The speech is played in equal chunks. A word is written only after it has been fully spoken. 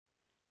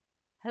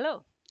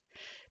Hello.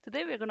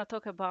 Today we're going to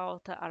talk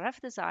about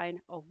RF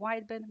design of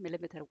wideband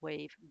millimeter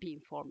wave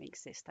beamforming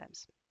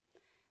systems.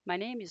 My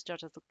name is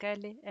Giorgia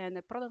Zucchelli and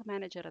a product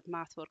manager at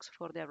MathWorks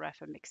for the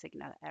RF and mixed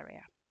signal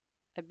area.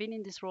 I've been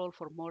in this role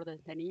for more than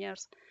 10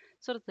 years,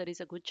 so that there is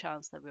a good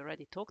chance that we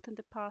already talked in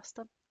the past,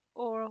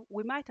 or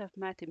we might have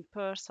met in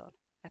person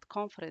at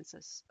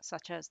conferences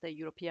such as the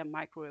European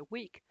Microwave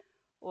Week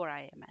or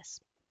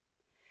IMS.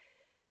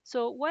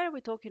 So why are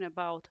we talking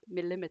about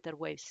millimeter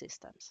wave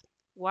systems?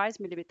 Why is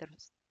millimeter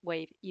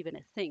wave even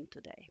a thing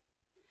today?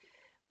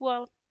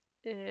 Well,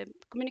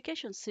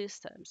 communication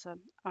systems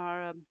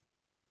are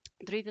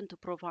driven to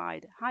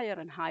provide higher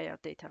and higher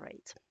data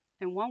rates.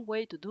 And one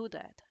way to do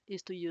that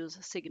is to use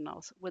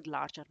signals with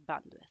larger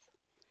bandwidth.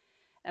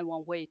 And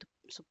one way to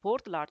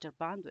support larger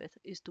bandwidth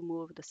is to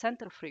move the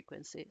center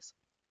frequencies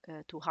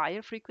to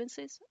higher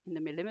frequencies in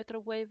the millimeter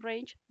wave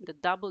range, the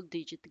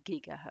double-digit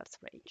gigahertz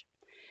range.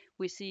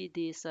 We see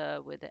this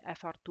with the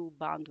FR2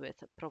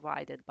 bandwidth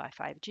provided by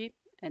 5G,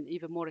 and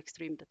even more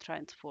extreme the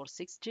trend for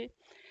 6G.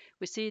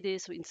 We see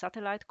this in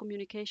satellite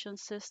communication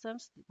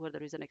systems where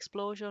there is an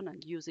explosion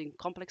and using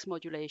complex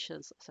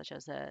modulations such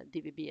as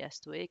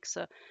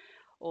DVB-S2X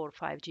or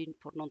 5G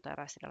for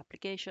non-terrestrial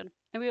application.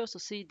 And we also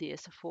see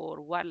this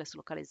for wireless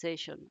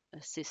localization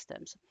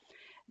systems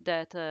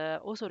that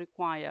also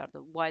require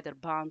the wider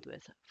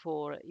bandwidth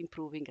for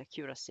improving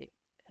accuracy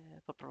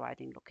for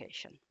providing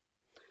location.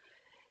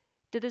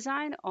 The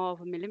design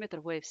of a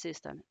millimeter wave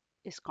system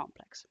is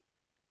complex.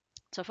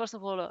 So first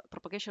of all,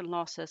 propagation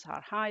losses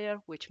are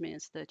higher, which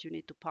means that you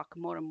need to pack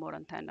more and more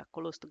antenna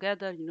close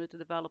together. You need to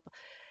develop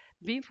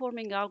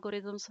beamforming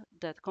algorithms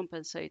that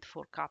compensate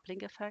for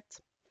coupling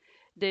effects.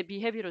 The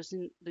behavior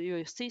in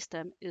your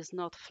system is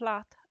not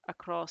flat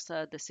across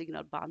the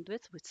signal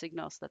bandwidth, with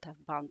signals that have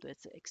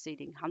bandwidth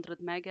exceeding 100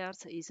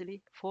 megahertz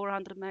easily,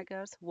 400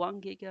 megahertz, 1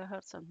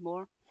 gigahertz, and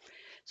more.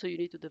 So you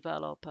need to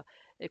develop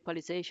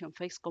equalization,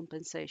 phase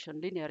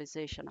compensation,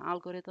 linearization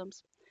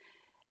algorithms.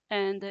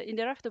 And in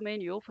the RF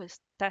domain, you always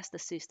test the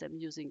system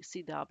using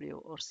CW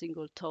or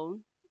single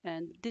tone.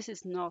 And this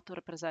is not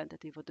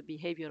representative of the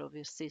behavior of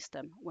your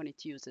system when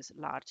it uses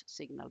large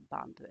signal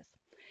bandwidth.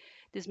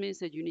 This means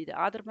that you need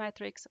other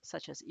metrics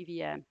such as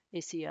EVM,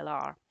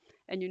 ACPR,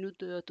 and you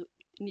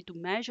need to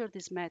measure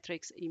these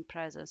metrics in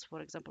presence,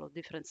 for example, of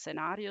different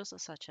scenarios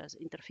such as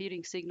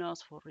interfering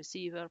signals for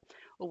receiver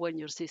or when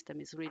your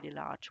system is really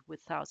large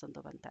with thousands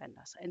of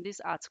antennas. And this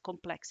adds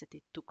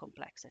complexity to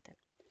complexity.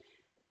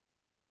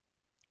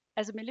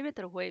 As a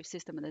millimeter wave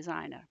system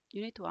designer,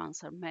 you need to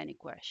answer many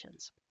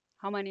questions.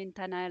 How many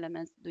antenna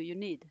elements do you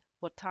need?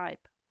 What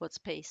type? What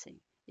spacing?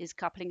 Is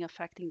coupling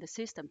affecting the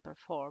system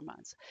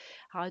performance?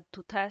 How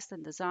to test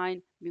and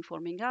design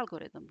beamforming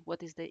algorithm?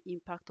 What is the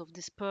impact of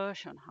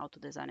dispersion? How to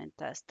design and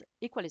test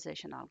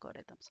equalization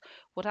algorithms?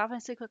 What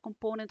happens if a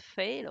component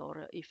fails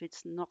or if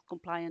it's not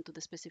compliant to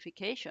the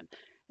specification?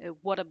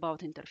 What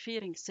about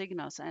interfering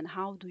signals and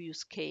how do you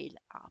scale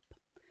up?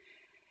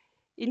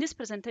 In this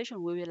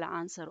presentation, we will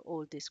answer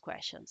all these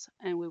questions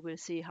and we will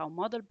see how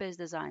model-based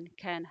design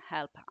can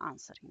help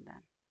answering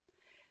them.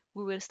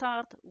 We will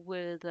start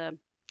with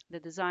the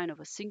design of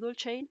a single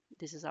chain.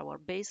 This is our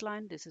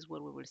baseline. This is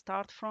where we will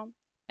start from.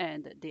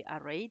 And the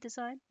array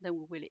design. Then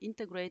we will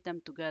integrate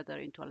them together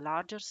into a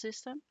larger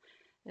system,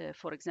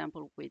 for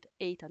example, with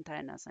 8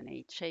 antennas and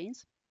 8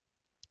 chains.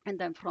 And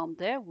then from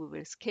there, we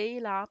will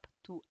scale up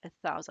to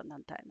 1,000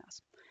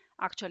 antennas,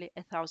 actually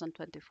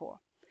 1,024.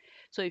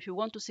 So if you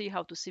want to see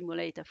how to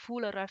simulate a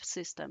full RF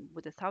system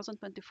with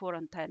 1,024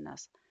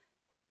 antennas,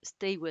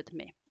 stay with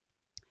me.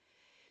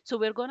 So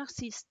we're going to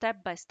see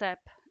step by step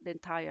the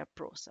entire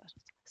process,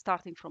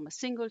 starting from a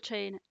single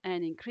chain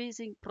and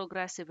increasing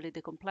progressively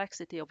the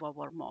complexity of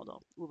our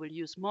model. We will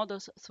use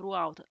models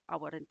throughout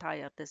our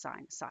entire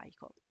design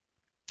cycle.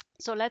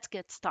 So let's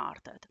get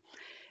started.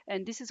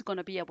 And this is going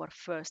to be our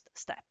first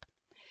step.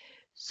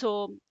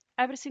 So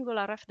every single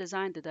RF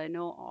design that I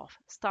know of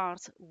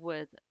starts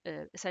with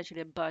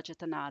essentially a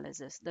budget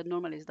analysis that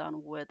normally is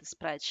done with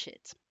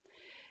spreadsheets.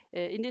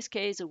 In this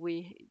case,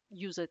 we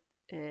use a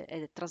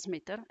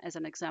transmitter as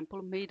an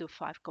example made of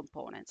 5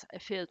 components: a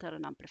filter,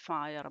 an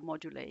amplifier, a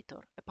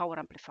modulator, a power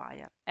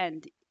amplifier,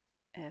 and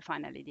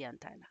finally the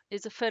antenna.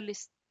 It's a fairly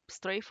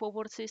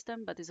straightforward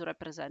system, but is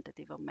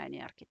representative of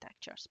many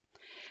architectures.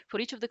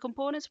 For each of the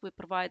components, we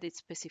provide its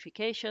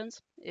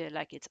specifications,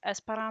 like its S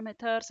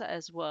parameters,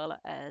 as well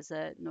as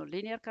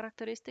nonlinear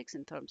characteristics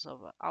in terms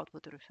of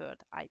output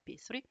referred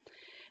IP3,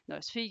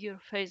 noise figure,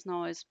 phase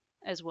noise,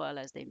 as well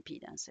as the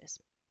impedances.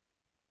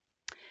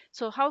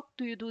 So how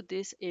do you do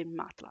this in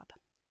MATLAB?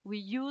 We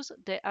use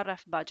the RF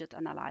Budget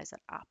Analyzer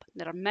app.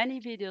 There are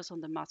many videos on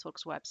the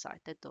MathWorks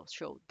website that do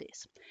show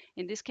this.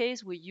 In this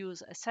case, we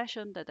use a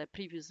session that I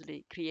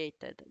previously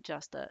created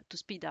just to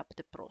speed up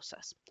the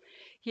process.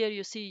 Here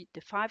you see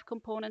the 5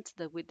 components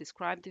that we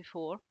described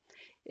before.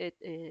 It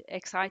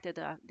excited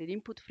the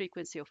input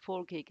frequency of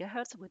 4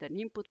 gigahertz with an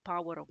input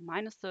power of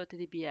minus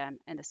 30 dBm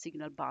and a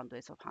signal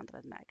bandwidth of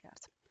 100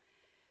 megahertz.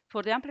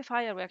 For the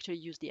amplifier, we actually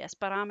use the S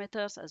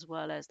parameters as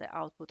well as the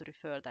output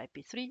referred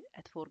IP3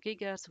 at 4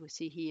 GHz. We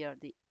see here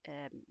the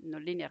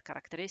nonlinear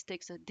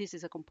characteristics. This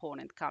is a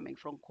component coming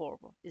from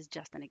Corvo. It's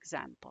just an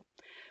example.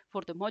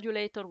 For the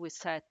modulator, we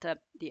set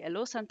the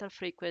LO central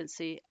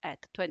frequency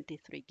at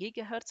 23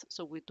 GHz.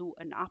 So we do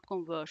an up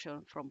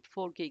conversion from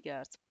 4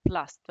 GHz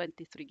plus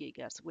 23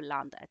 GHz. We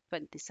land at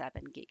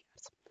 27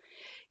 GHz.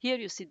 Here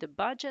you see the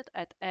budget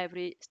at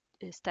every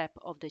step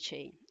of the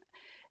chain.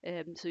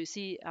 So you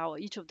see how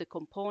each of the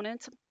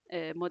components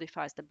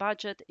modifies the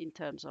budget in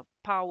terms of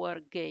power,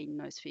 gain,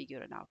 noise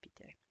figure, and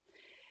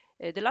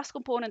RPT. The last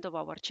component of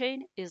our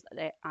chain is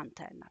the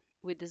antenna.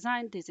 We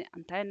designed this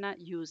antenna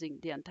using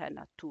the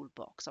antenna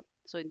toolbox.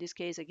 So in this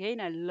case,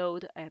 again, I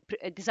load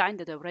a design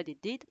that I already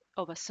did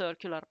of a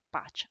circular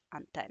patch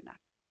antenna.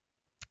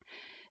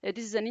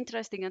 This is an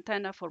interesting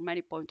antenna for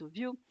many points of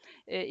view.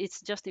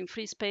 It's just in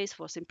free space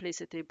for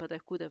simplicity, but I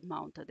could have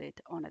mounted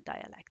it on a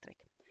dielectric.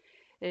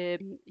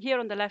 Here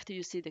on the left,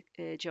 you see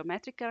the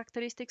geometric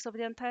characteristics of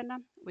the antenna.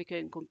 We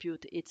can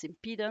compute its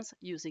impedance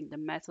using the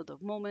method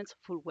of moments,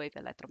 full wave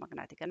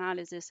electromagnetic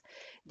analysis,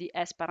 the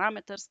S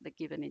parameters that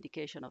give an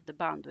indication of the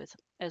bandwidth,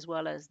 as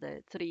well as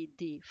the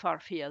 3D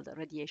far field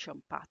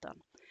radiation pattern.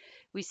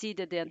 We see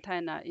that the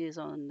antenna is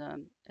on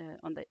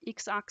the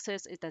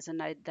x-axis. It has a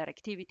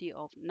directivity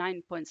of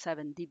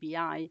 9.7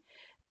 dBi,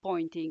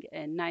 pointing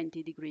a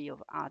 90 degree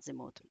of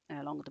azimuth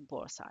along the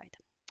bore side.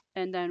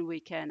 And then we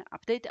can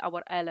update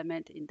our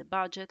element in the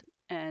budget,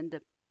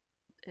 and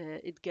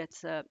it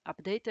gets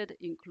updated,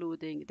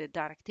 including the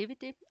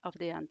directivity of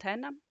the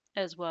antenna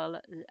as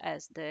well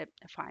as the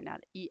final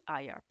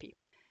EIRP.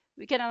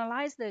 We can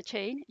analyze the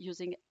chain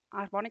using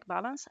harmonic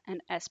balance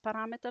and S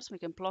parameters. We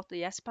can plot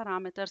the S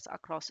parameters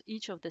across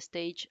each of the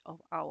stage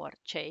of our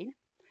chain.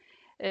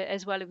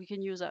 As well, we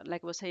can use,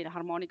 like I was saying,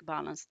 harmonic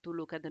balance to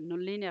look at the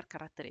nonlinear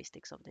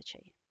characteristics of the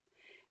chain.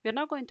 We are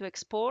now going to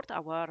export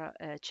our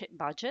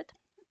budget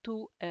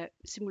to a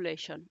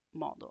simulation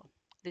model.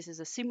 This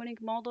is a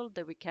Simulink model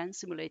that we can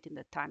simulate in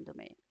the time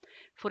domain.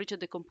 For each of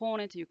the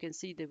components, you can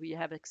see that we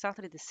have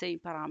exactly the same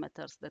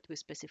parameters that we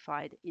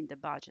specified in the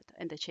budget,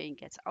 and the chain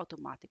gets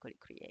automatically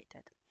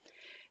created.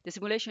 The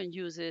simulation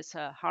uses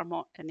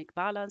harmonic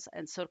balance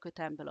and circuit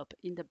envelope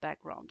in the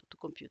background to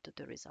compute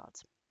the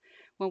results.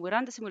 When we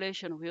run the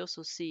simulation, we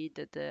also see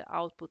that the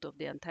output of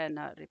the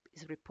antenna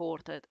is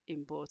reported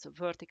in both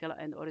vertical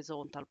and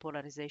horizontal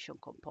polarization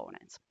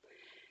components.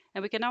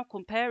 And we can now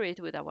compare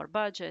it with our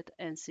budget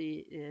and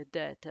see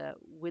that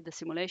with the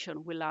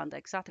simulation, we land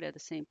exactly at the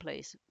same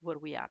place where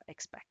we are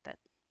expected.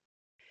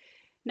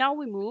 Now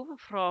we move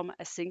from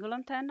a single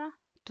antenna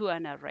to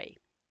an array.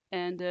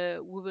 And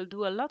we will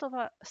do a lot of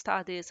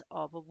studies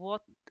of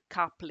what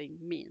coupling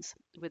means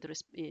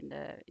in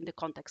the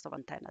context of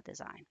antenna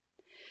design.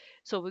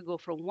 So we go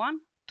from 1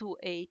 to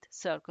 8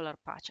 circular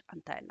patch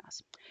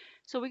antennas.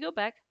 So we go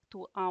back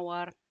to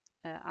our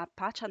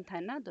patch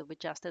antenna that we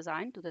just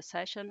designed to the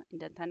session in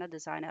the Antenna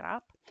Designer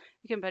app.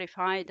 We can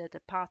verify that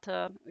the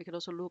pattern, we can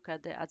also look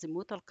at the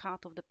azimuthal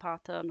cut of the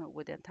pattern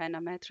with the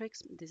antenna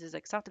metrics. This is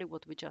exactly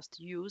what we just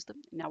used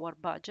in our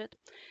budget.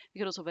 We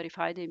can also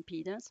verify the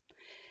impedance.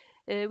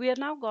 We are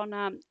now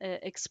gonna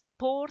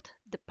export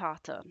the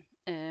pattern,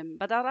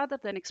 but rather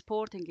than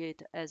exporting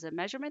it as a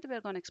measurement, we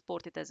are going to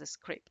export it as a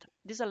script.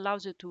 This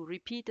allows you to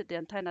repeat the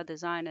antenna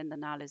design and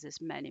analysis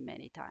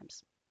many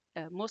times.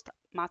 Most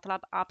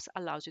MATLAB apps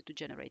allows you to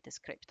generate a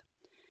script.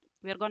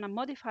 We are going to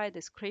modify the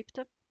script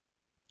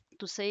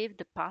to save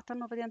the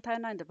pattern of the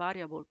antenna in the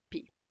variable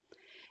p.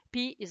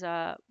 P is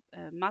a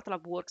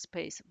MATLAB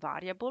workspace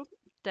variable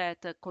that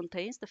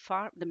contains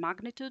the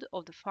magnitude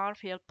of the far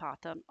field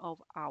pattern of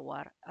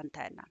our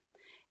antenna.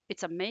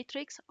 It's a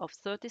matrix of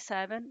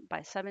 37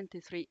 by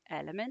 73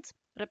 elements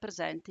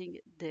representing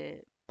the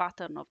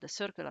pattern of the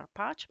circular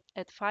patch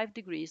at 5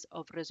 degrees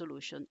of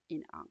resolution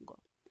in angle.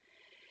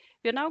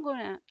 We are now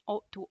going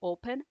to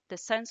open the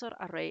sensor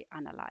array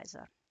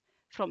analyzer.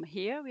 From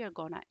here, we are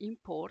going to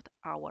import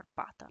our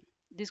pattern.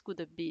 This could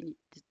have been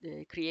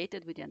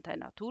created with the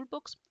antenna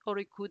toolbox, or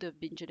it could have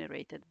been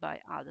generated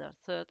by other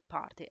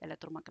third-party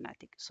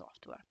electromagnetic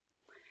software.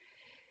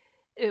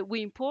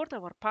 We import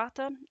our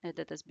pattern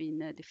that has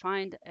been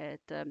defined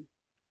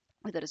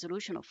with a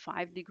resolution of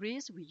 5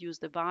 degrees. We use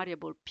the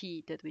variable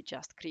p that we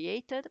just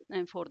created,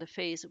 and for the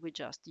phase, we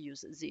just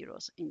use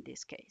zeros in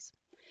this case.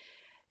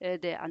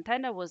 The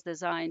antenna was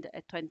designed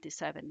at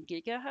 27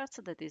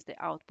 GHz, that is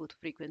the output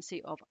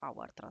frequency of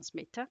our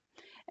transmitter,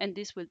 and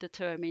this will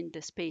determine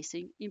the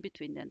spacing in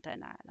between the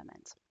antenna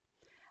elements.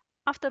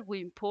 After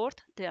we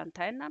import the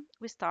antenna,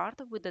 we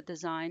start with the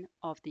design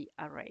of the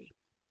array.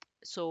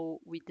 So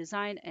we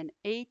design an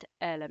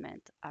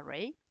 8-element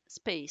array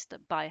spaced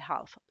by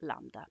half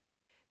lambda.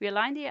 We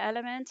align the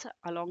elements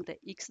along the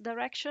x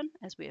direction,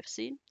 as we have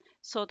seen,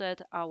 so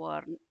that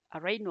our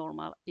array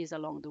normal is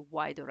along the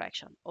y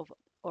direction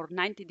or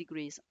 90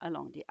 degrees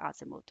along the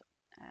azimuth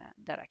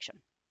direction.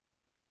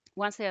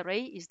 Once the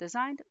array is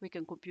designed, we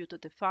can compute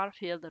the far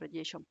field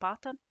radiation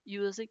pattern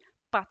using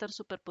pattern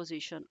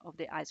superposition of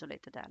the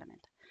isolated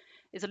element.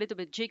 It's a little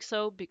bit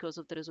jigsaw because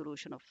of the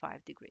resolution of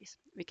 5 degrees.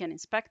 We can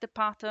inspect the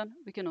pattern.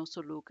 We can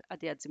also look at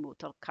the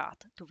azimuthal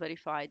cut to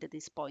verify that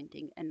it's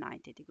pointing at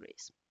 90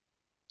 degrees.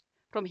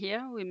 From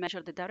here, we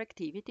measure the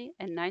directivity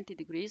at 90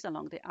 degrees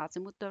along the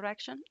azimuth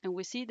direction, and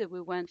we see that we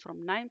went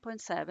from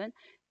 9.7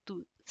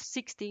 to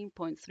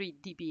 16.3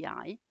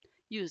 dBi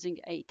using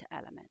 8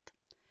 elements.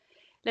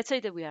 Let's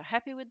say that we are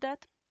happy with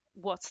that.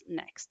 What's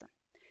next?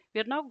 We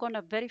are now going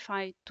to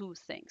verify two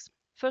things.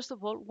 First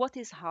of all, what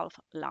is half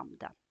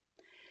lambda?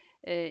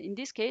 In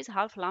this case,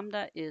 half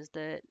lambda is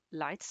the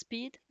light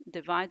speed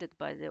divided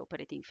by the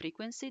operating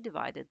frequency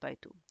divided by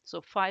 2,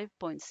 so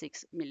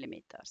 5.6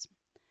 millimeters.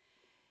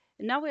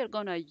 Now we're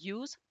going to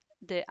use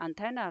the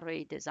antenna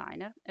array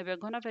designer, and we're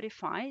going to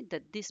verify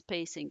that this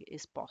spacing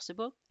is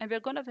possible, and we're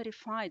going to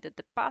verify that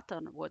the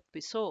pattern what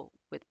we saw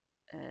with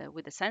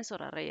the sensor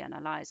array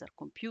analyzer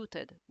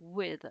computed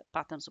with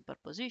pattern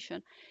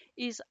superposition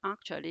is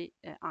actually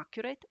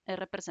accurate and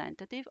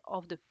representative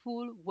of the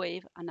full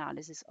wave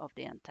analysis of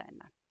the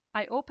antenna.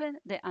 I open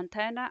the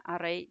antenna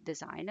array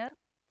designer,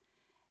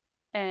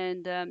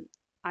 and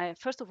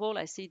first of all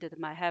I see that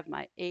I have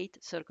my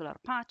 8 circular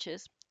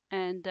patches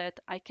and that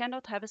I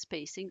cannot have a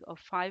spacing of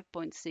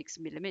 5.6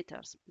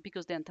 millimeters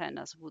because the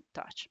antennas would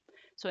touch.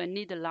 So I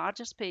need a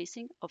larger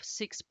spacing of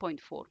 6.4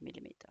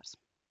 millimeters.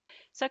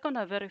 Second,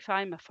 I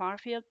verify my far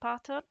field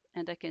pattern,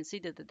 and I can see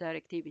that the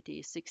directivity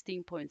is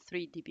 16.3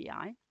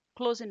 dBi,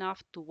 close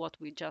enough to what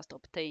we just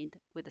obtained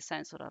with the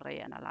sensor array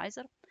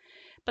analyzer.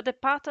 But the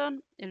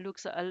pattern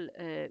looks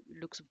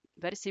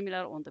very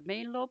similar on the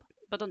main lobe,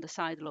 but on the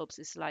side lobes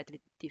is slightly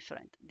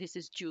different. This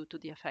is due to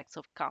the effects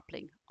of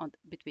coupling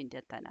between the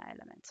antenna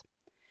elements.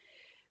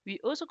 We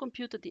also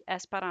computed the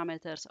S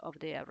parameters of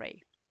the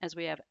array. As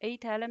we have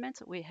 8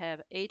 elements, we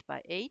have 8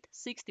 by 8,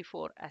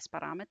 64 S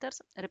parameters,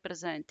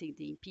 representing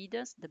the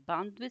impedance, the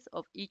bandwidth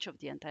of each of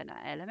the antenna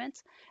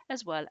elements,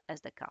 as well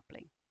as the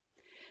coupling.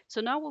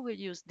 So now we will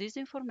use this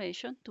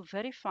information to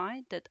verify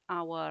that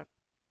our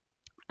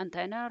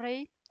antenna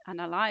array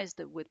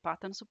analyzed with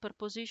pattern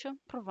superposition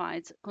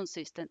provides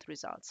consistent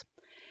results.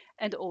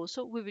 And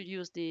also we will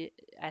use the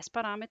S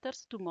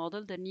parameters to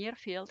model the near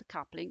field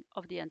coupling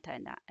of the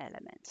antenna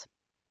elements.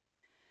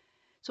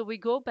 So we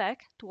go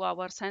back to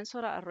our sensor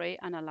array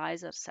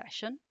analyzer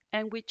session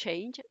and we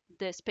change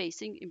the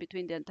spacing in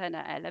between the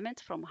antenna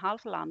elements from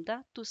half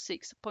lambda to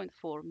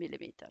 6.4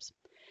 millimeters.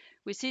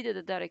 We see that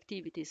the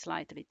directivity is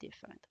slightly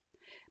different.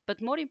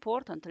 But more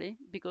importantly,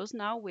 because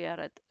now we are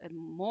at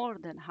more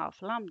than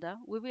half lambda,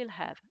 we will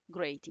have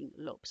grating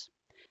lobes.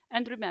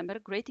 And remember,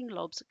 grating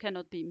lobes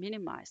cannot be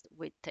minimized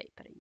with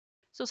tapering.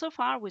 So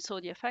far we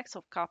saw the effects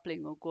of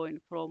coupling of going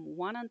from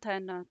 1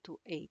 antenna to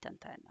 8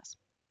 antennas.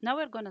 Now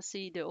we're going to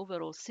see the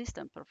overall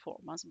system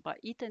performance by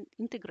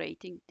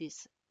integrating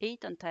this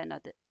 8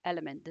 antenna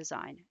element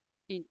design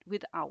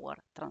with our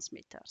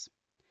transmitters.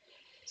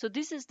 So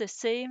this is the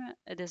same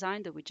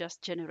design that we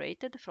just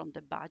generated from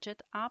the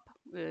budget app.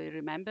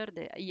 Remember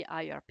the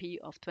EIRP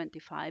of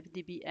 25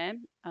 dBm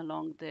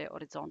along the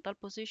horizontal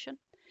position.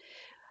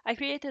 I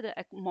created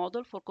a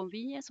model for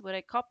convenience where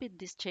I copied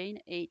this chain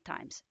 8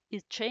 times.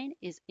 Each chain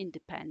is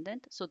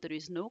independent, so there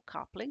is no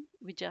coupling.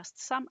 We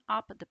just sum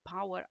up the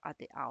power at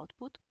the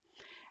output.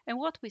 And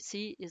what we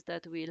see is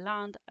that we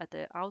land at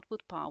the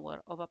output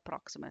power of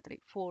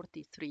approximately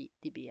 43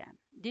 dBm.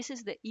 This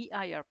is the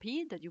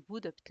EIRP that you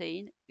would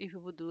obtain if you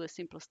would do a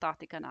simple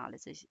static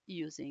analysis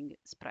using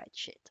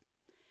spreadsheet.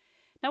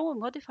 Now we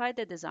modify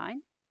the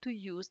design to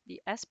use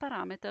the S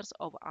parameters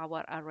of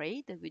our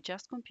array that we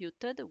just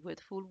computed with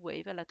full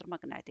wave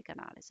electromagnetic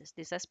analysis.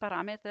 This S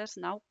parameters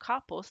now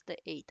couples the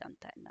 8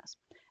 antennas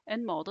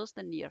and models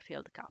the near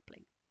field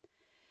coupling.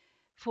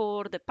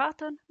 For the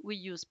pattern, we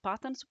use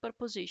pattern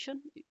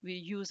superposition. We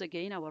use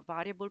again our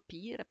variable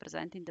P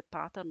representing the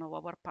pattern of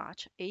our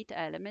patch, 8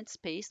 elements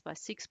spaced by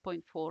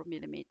 6.4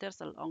 millimeters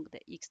along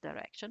the X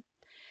direction.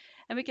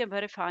 And we can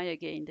verify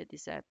again that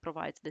this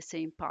provides the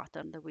same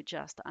pattern that we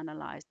just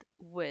analyzed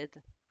with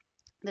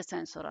the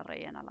sensor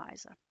array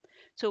analyzer.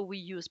 So we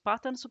use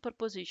pattern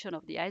superposition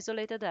of the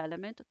isolated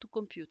element to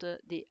compute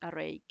the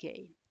array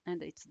gain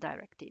and its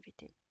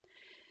directivity.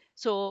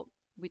 So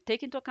we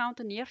take into account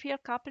near field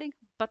coupling,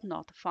 but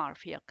not far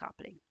field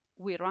coupling.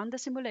 We run the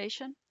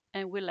simulation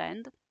and we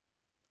land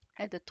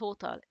at the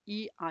total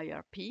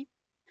EIRP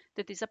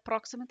that is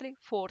approximately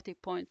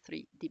 40.3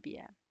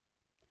 dBm.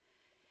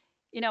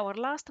 In our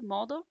last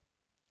model,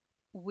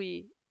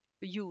 we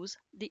use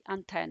the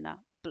antenna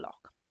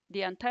block.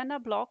 The antenna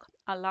block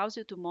allows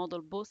you to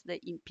model both the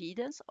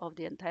impedance of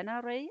the antenna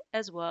array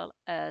as well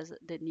as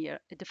the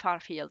far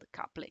field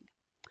coupling.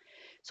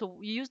 So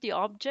we use the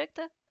object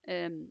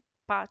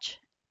patch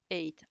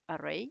 8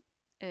 array.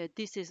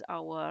 This is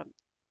our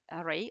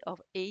array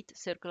of 8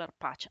 circular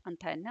patch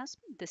antennas,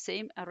 the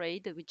same array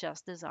that we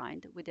just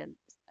designed with an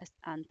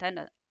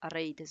antenna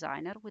array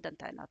designer with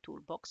antenna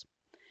toolbox.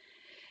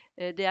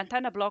 The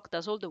antenna block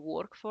does all the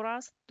work for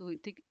us to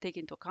take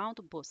into account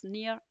both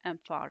near and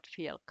far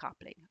field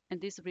coupling. And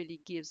this really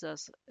gives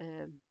us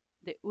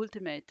the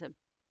ultimate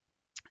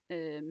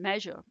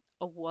measure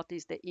of what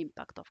is the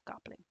impact of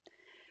coupling.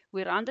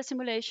 We run the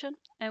simulation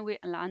and we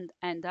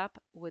end up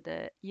with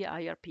a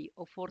EIRP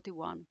of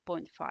 41.5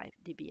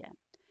 dBm.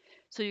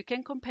 So you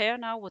can compare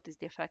now what is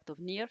the effect of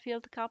near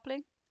field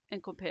coupling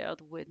and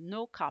compared with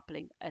no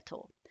coupling at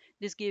all.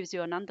 This gives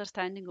you an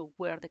understanding of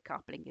where the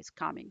coupling is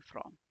coming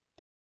from.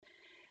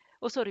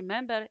 Also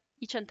remember,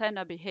 each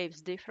antenna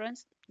behaves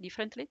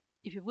differently.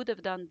 If you would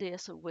have done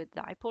this with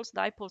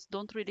dipoles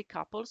don't really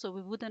couple, so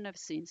we wouldn't have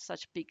seen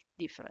such big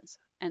difference.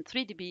 And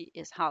 3 dB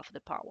is half the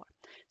power.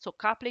 So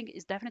coupling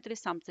is definitely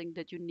something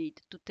that you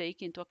need to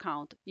take into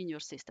account in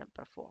your system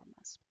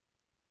performance.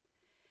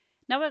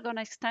 Now we're going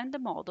to extend the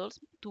models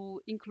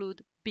to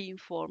include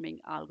beamforming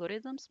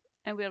algorithms,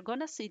 and we are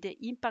going to see the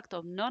impact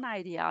of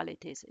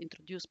non-idealities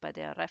introduced by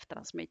the RF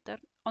transmitter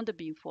on the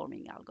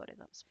beamforming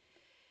algorithms.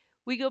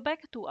 We go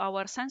back to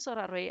our sensor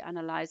array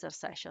analyzer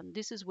session.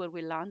 This is where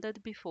we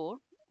landed before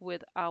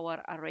with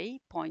our array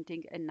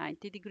pointing at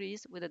 90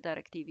 degrees with a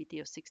directivity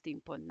of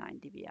 16.9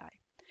 dBi.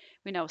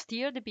 We now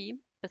steer the beam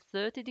at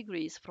 30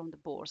 degrees from the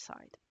bore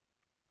side.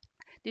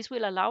 This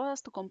will allow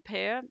us to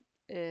compare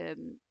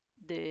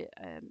the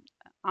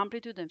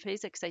amplitude and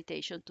phase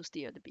excitation to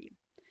steer the beam.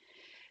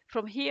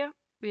 From here,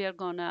 we are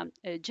going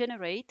to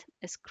generate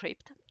a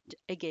script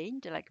again,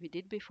 like we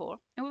did before,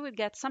 and we will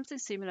get something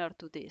similar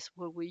to this,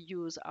 where we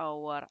use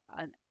our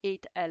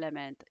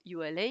 8-element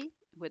ULA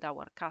with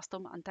our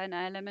custom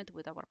antenna element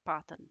with our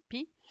pattern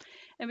P,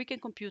 and we can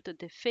compute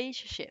the phase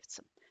shifts.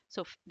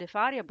 So the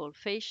variable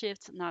phase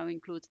shifts now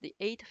includes the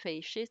 8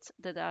 phase shifts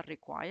that are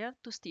required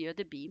to steer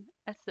the beam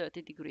at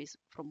 30 degrees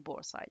from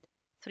bore side,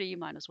 3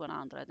 minus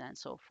 100 and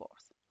so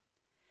forth.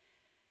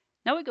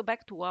 Now we go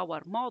back to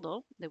our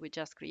model that we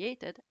just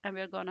created, and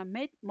we're going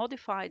to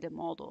modify the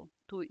model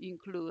to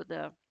include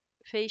the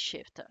phase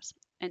shifters.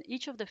 And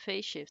each of the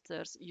phase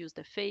shifters use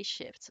the phase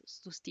shifts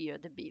to steer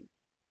the beam.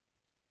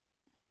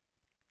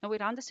 Now we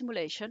run the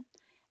simulation,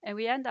 and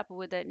we end up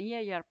with an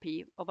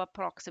EIRP of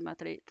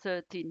approximately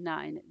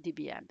 39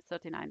 dBm,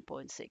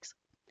 39.6.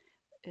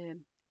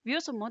 We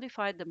also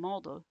modified the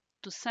model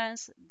to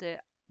sense the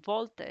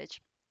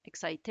voltage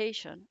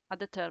excitation at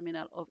the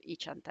terminal of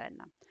each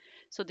antenna.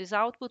 So these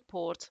output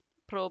ports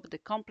probe the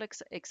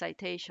complex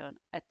excitation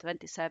at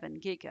 27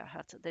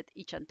 GHz that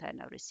each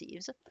antenna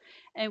receives,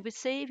 and we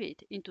save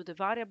it into the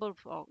variable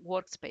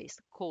workspace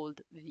called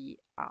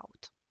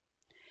Vout.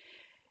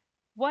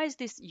 Why is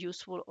this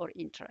useful or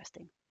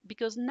interesting?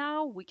 Because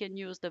now we can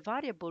use the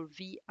variable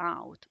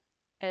Vout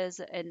as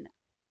an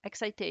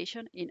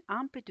excitation in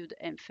amplitude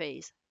and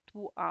phase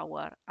to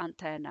our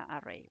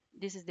antenna array.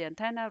 This is the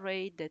antenna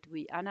array that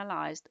we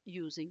analyzed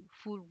using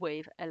full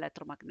wave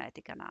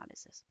electromagnetic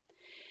analysis.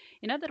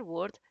 In other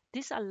words,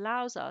 this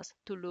allows us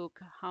to look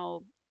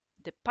how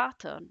the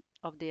pattern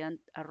of the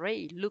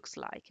array looks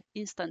like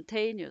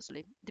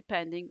instantaneously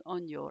depending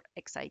on your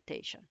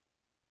excitation.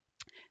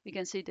 We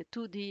can see the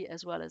 2D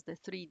as well as the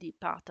 3D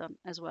pattern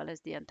as well as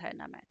the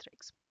antenna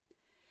metrics.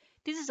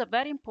 This is a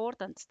very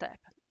important step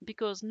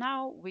because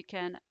now we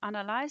can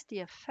analyze the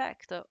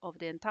effect of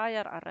the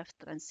entire RF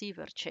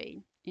transceiver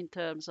chain in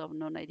terms of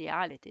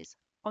non-idealities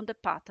on the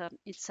pattern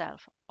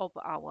itself of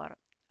our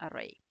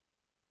array.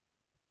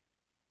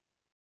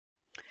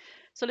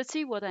 So let's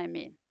see what I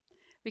mean.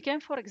 We can,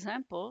 for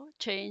example,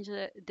 change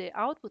the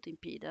output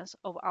impedance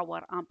of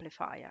our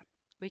amplifier.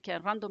 We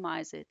can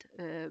randomize it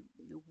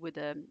with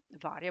a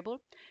variable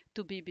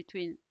to be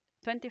between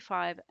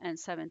 25 and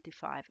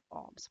 75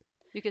 ohms.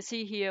 You can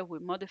see here we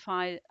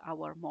modify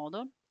our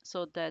model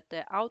so that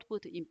the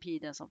output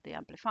impedance of the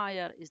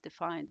amplifier is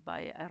defined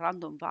by a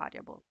random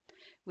variable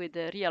with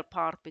the real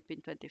part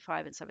between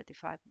 25 and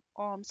 75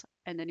 ohms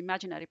and an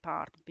imaginary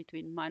part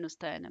between minus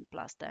 10 and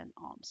plus 10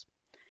 ohms.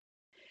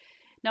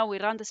 Now we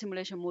run the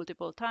simulation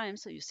multiple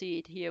times. So you see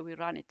it here, we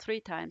run it 3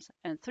 times,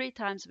 and 3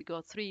 times we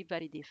got 3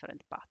 very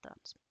different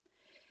patterns.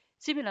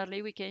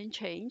 Similarly, we can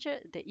change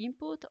the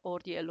input or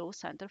the LO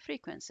center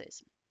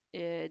frequencies.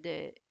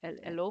 The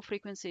LO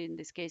frequency in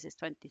this case is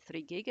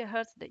 23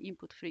 gigahertz. The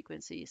input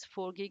frequency is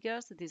 4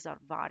 gigahertz. These are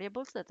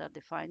variables that are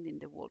defined in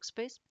the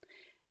workspace.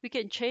 We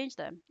can change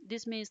them.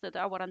 This means that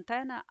our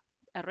antenna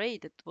array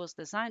that was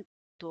designed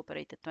to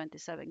operate at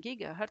 27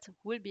 gigahertz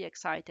will be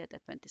excited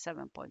at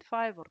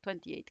 27.5 or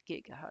 28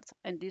 gigahertz,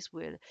 and this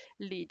will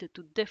lead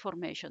to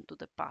deformation to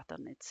the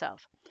pattern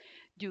itself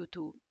due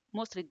to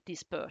mostly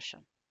dispersion.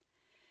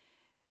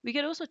 We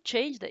can also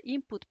change the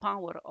input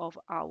power of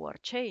our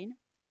chain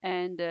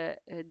and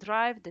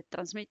drive the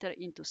transmitter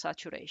into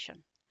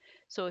saturation.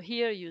 So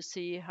here you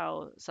see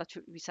how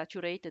we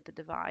saturated the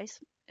device,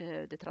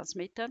 the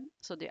transmitter,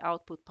 so the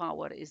output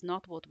power is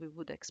not what we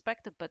would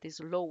expect, but is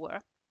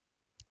lower.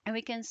 And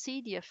we can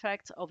see the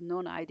effects of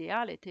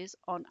non-idealities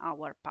on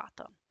our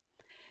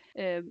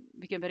pattern.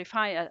 We can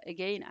verify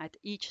again at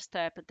each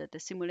step that the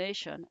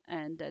simulation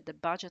and the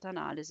budget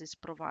analysis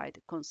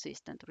provide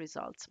consistent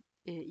results,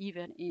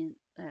 even in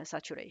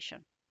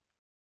saturation.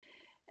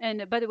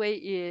 And by the way,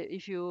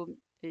 if you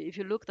If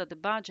you looked at the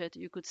budget,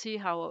 you could see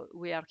how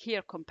we are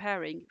here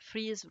comparing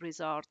freeze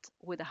results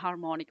with the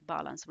harmonic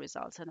balance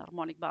results. And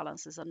harmonic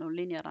balance is a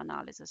nonlinear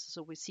analysis,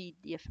 so we see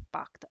the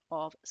impact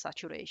of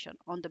saturation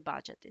on the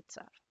budget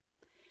itself.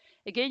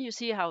 Again, you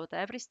see how at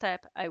every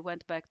step I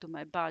went back to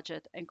my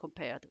budget and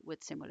compared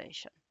with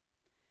simulation.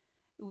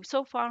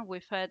 So far, we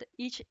fed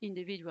each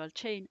individual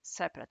chain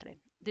separately.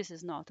 This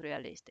is not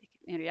realistic.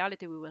 In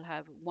reality, we will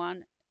have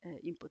one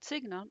input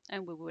signal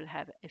and we will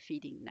have a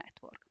feeding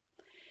network.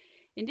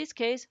 In this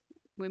case,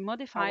 we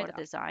modified our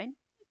design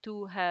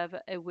to have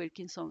a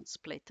Wilkinson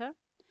splitter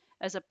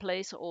as a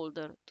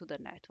placeholder to the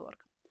network.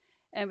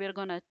 And we're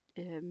going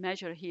to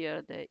measure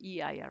here the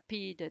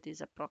EIRP that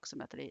is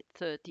approximately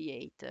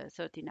 39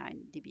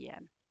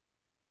 dBm.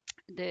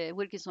 The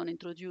Wilkinson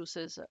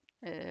introduces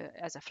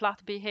as a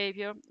flat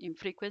behavior in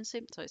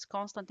frequency, so it's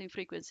constant in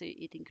frequency.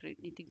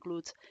 It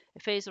includes a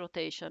phase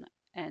rotation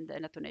and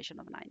an attenuation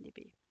of 9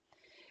 dB.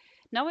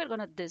 Now we're going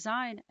to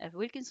design a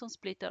Wilkinson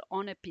splitter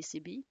on a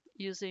PCB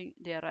using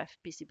the RF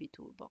PCB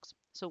toolbox.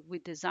 So we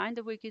designed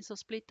the Wilkinson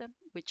splitter,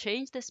 we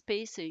changed the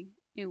spacing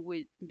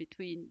in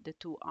between the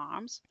two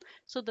arms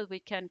so that we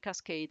can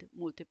cascade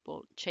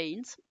multiple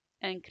chains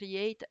and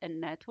create a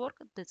network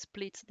that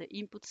splits the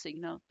input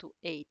signal to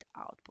 8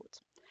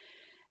 outputs.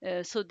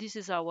 So this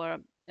is our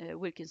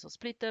Wilkinson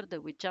splitter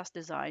that we just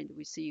designed.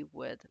 We see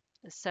with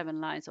 7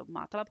 lines of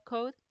MATLAB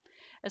code,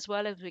 as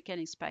well as we can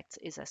inspect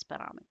its S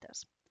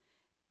parameters.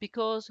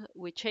 Because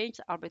we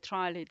changed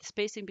arbitrarily the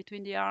spacing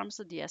between the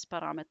arms, the S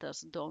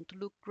parameters don't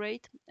look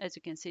great. As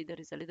you can see, there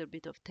is a little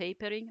bit of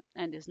tapering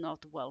and is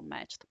not well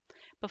matched.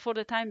 But for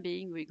the time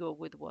being, we go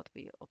with what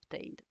we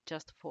obtained,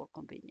 just for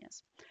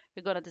convenience.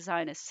 We're going to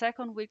design a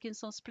second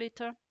Wilkinson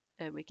splitter.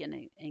 We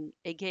can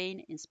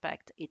again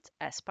inspect its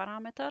S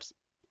parameters.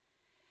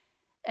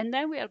 And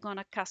then we are going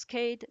to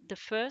cascade the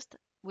first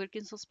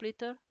Wilkinson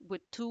splitter with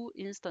 2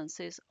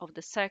 instances of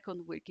the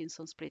second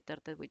Wilkinson splitter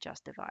that we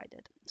just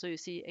divided. So you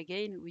see,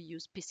 again, we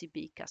use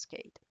PCB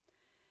cascade.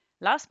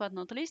 Last but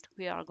not least,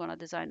 we are going to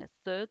design a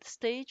third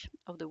stage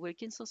of the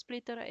Wilkinson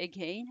splitter.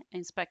 Again,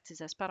 inspect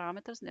its S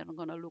parameters. They're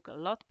going to look a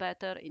lot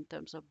better in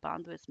terms of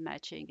bandwidth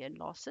matching and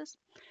losses.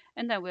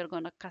 And then we're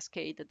going to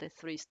cascade the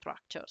 3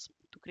 structures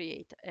to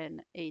create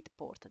an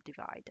 8-port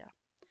divider.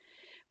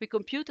 We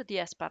compute the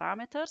S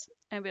parameters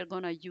and we're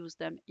going to use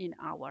them in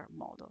our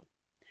model.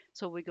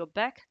 So we go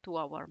back to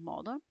our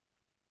model.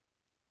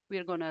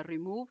 We're going to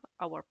remove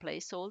our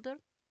placeholder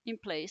in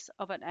place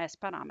of an S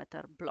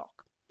parameter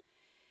block.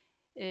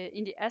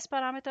 In the S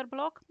parameter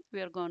block,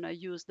 we are going to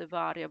use the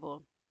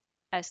variable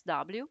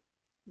SW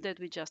that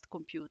we just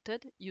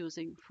computed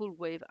using full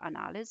wave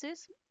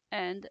analysis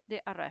and the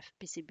RF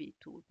PCB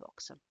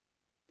toolbox.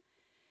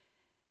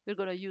 We're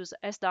going to use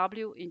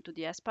SW into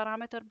the S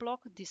parameter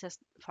block.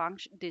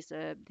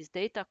 This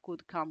data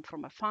could come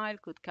from a file,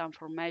 could come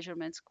from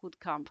measurements, could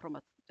come from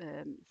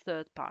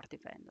third-party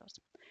vendors.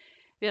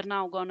 We are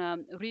now going to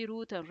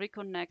reroute and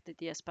reconnect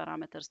the S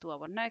parameters to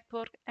our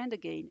network and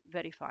again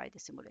verify the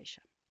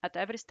simulation. At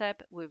every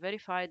step, we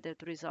verify that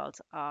the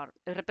results are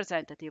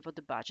representative of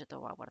the budget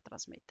of our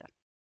transmitter.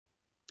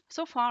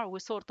 So far, we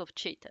sort of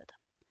cheated.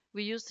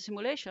 We used the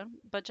simulation,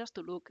 but just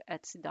to look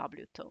at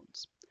CW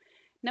tones.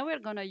 Now we're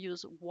going to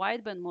use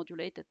wideband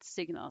modulated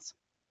signals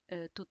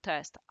to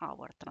test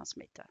our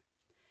transmitter.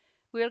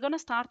 We are going to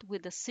start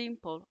with a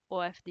simple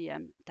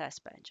OFDM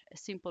test bench, a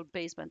simple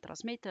baseband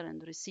transmitter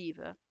and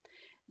receiver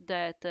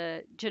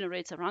that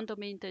generates a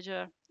random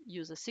integer,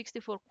 uses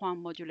 64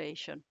 QAM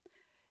modulation,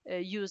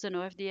 use an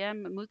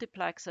OFDM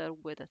multiplexer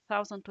with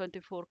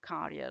 1024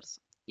 carriers,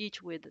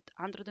 each with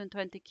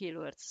 120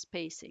 kHz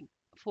spacing,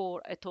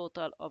 for a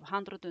total of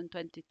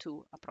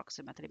 122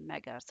 approximately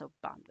megahertz of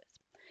bandwidth.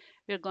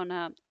 We're going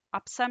to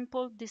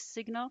upsample this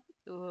signal,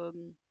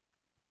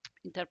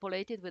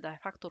 interpolate it with a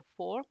factor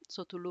 4,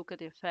 so to look at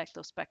the effect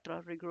of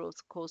spectral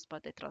regrowth caused by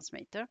the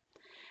transmitter.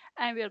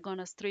 And we are going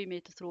to stream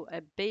it through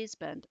a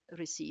baseband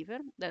receiver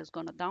that's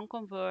going to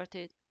downconvert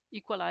it,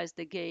 equalize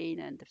the gain,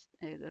 and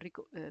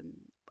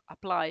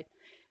apply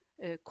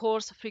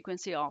coarse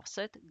frequency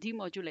offset,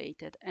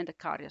 demodulated, and a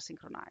carrier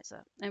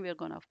synchronizer. And we are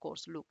going to, of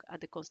course, look at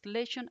the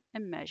constellation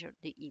and measure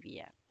the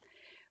EVM.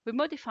 We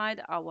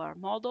modified our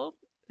model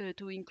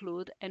to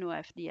include an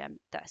OFDM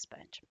test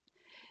bench.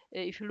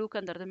 If you look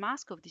under the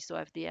mask of this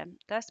OFDM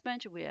test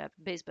bench, we have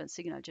baseband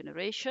signal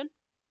generation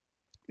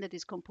that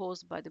is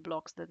composed by the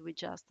blocks that we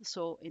just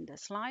saw in the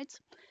slides.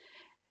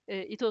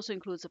 It also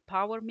includes a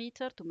power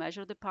meter to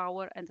measure the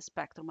power and a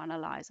spectrum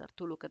analyzer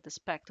to look at the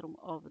spectrum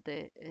of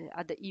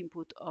at the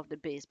input of the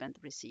baseband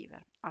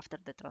receiver after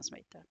the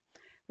transmitter.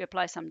 We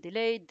apply some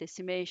delay,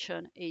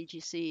 decimation,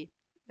 AGC,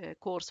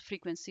 coarse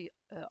frequency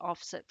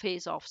offset,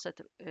 phase offset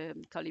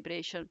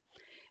calibration.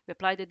 We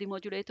apply the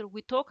demodulator.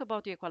 We talk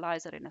about the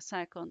equalizer in a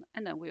second,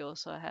 and then we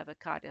also have a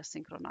carrier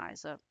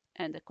synchronizer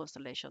and a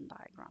constellation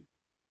diagram.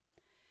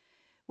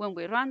 When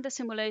we run the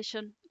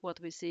simulation, what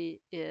we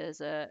see is,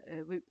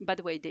 by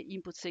the way, the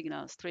input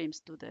signal streams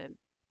to the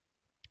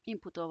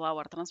input of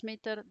our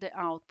transmitter. The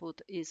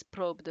output is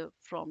probed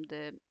from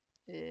the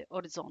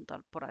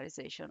horizontal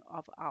polarization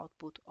of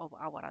output of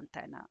our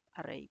antenna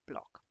array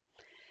block.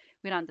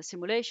 We run the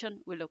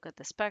simulation, we look at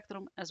the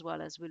spectrum, as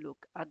well as we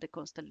look at the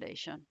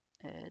constellation.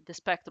 The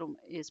spectrum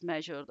is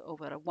measured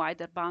over a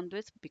wider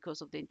bandwidth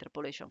because of the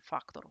interpolation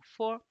factor of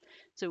 4.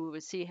 So we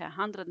will see a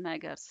 100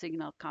 megahertz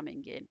signal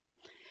coming in.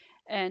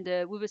 And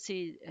we will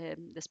see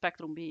the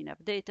spectrum being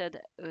updated,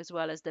 as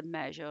well as the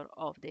measure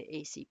of the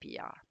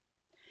ACPR.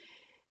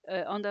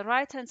 On the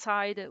right-hand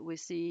side, we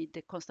see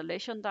the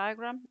constellation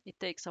diagram. It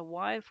takes a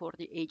while for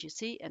the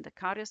AGC and the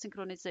carrier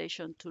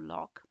synchronization to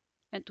lock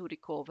and to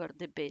recover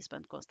the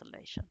baseband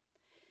constellation.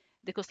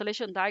 The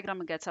constellation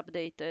diagram gets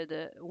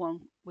updated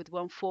with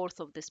 1/4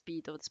 of the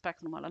speed of the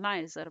spectrum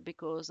analyzer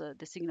because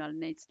the signal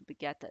needs to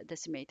get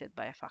decimated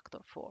by a factor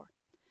 4.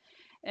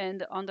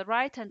 And on the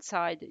right-hand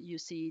side, you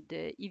see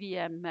the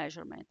EVM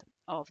measurement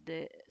of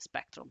the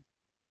spectrum.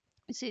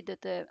 You see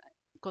that the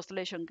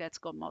constellation gets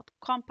more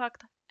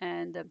compact,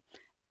 and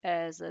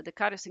as the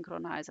carrier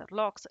synchronizer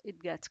locks, it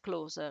gets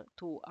closer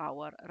to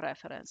our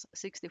reference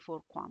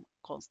 64 QAM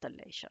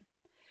constellation.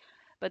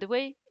 By the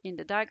way, in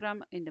the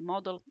diagram, in the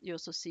model, you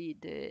also see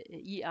the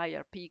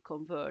EIRP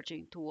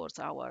converging towards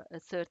our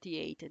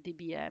 38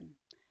 dBm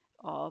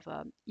of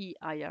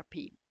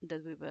EIRP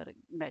that we were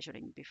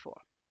measuring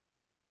before.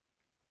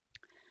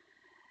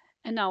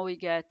 And now we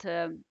get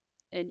an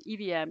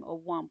EVM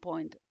of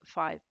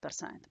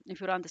 1.5%.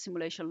 If we run the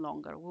simulation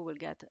longer, we will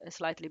get a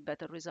slightly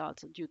better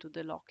result due to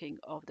the locking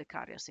of the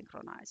carrier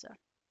synchronizer.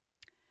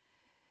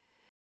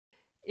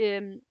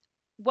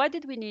 Why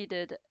did we need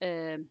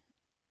an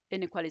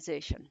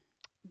equalization?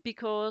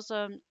 Because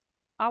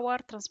our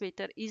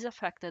transmitter is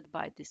affected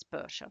by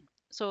dispersion.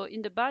 So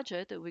in the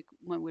budget,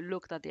 when we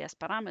looked at the S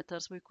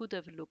parameters, we could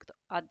have looked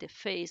at the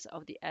phase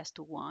of the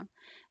S21,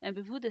 and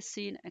we would have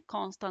seen a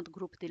constant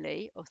group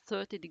delay of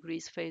 30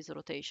 degrees phase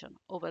rotation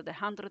over the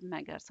 100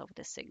 megahertz of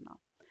the signal.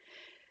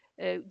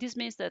 This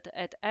means that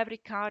at every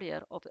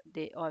carrier of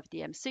the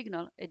OFDM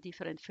signal, a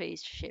different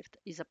phase shift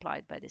is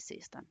applied by the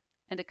system.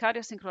 And the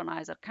carrier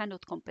synchronizer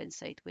cannot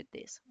compensate with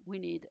this. We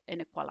need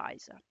an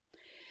equalizer.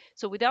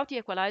 So without the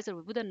equalizer,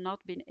 we would have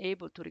not been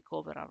able to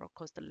recover our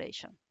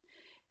constellation.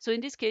 So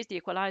in this case, the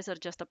equalizer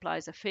just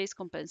applies a phase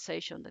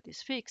compensation that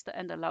is fixed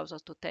and allows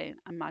us to obtain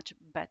a much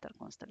better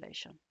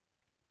constellation.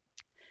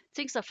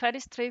 Things are fairly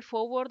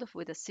straightforward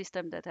with a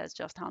system that has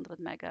just 100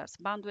 megahertz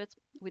bandwidth.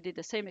 We did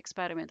the same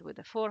experiment with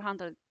the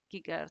 400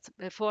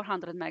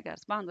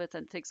 megahertz bandwidth,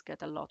 and things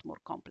get a lot more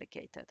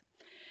complicated.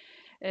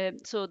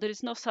 So there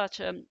is no such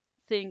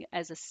thing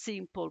as a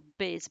simple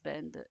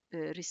baseband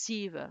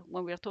receiver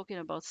when we are talking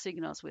about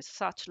signals with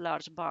such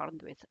large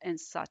bandwidth and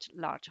such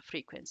large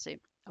frequency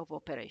of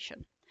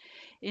operation.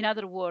 In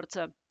other words,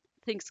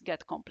 things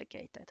get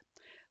complicated.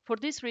 For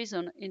this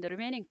reason, in the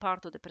remaining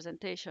part of the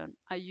presentation,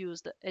 I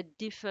used a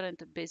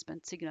different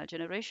baseband signal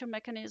generation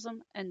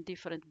mechanism and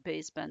different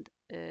baseband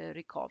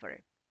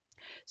recovery.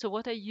 So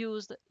what I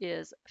used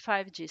is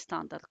 5G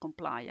standard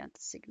compliant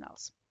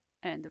signals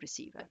and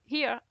receiver.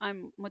 Here I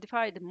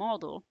modified the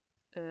model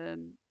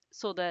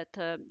so that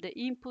the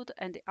input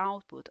and the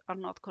output are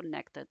not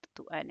connected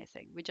to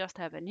anything. We just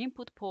have an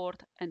input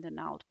port and an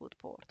output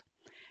port.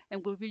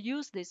 And we will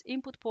use this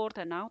input port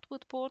and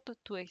output port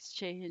to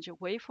exchange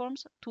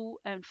waveforms to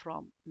and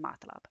from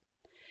MATLAB.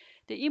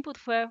 The input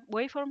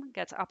waveform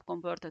gets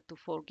up-converted to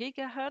 4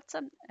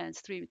 GHz and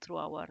streamed through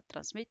our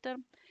transmitter.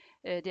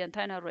 The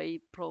antenna array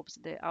probes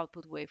the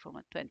output waveform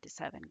at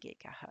 27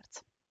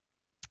 GHz.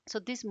 So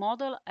this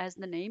model has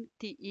the name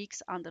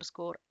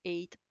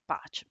TX_8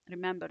 patch.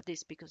 Remember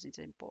this because it's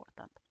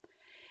important.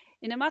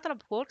 In the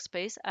MATLAB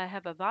workspace, I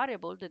have a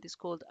variable that is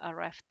called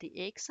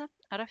RFTX.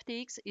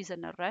 RFTX is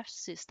an RF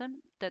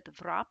system that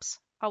wraps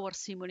our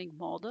Simulink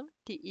model,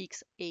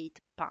 TX8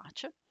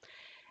 patch,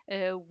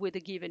 with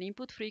a given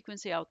input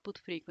frequency, output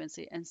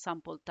frequency, and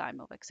sample time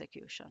of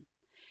execution.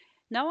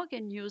 Now I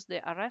can use the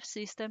RF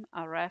system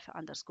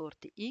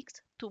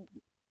RF_TX to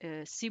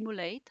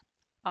simulate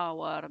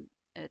our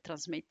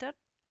transmitter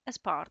as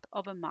part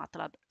of a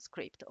MATLAB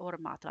script or a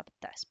MATLAB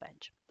test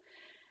bench.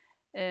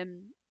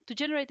 To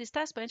generate this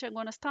test bench, I'm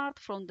going to start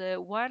from the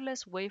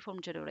wireless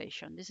waveform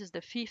generation. This is the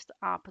 5th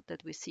app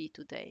that we see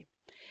today.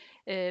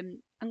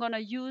 I'm going to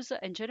use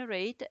and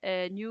generate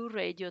a new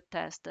radio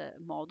test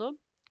model,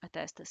 a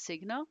test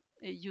signal,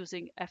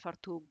 using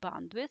FR2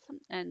 bandwidth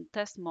and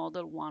test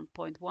model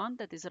 1.1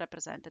 that is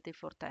representative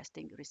for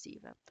testing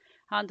receiver.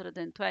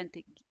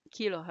 120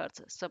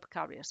 kilohertz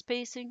subcarrier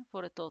spacing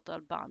for a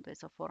total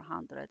bandwidth of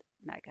 400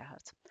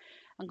 megahertz.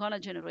 I'm going to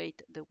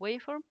generate the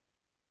waveform,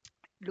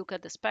 look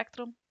at the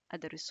spectrum, at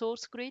the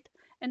resource grid,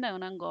 and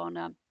then I'm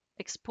gonna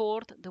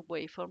export the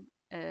waveform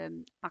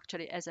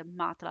actually as a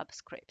MATLAB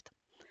script.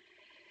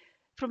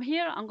 From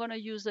here, I'm going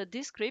to use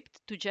this script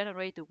to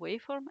generate a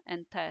waveform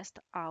and test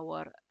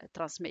our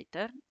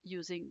transmitter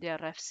using the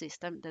RF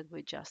system that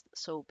we just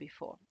saw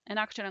before. And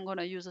actually, I'm going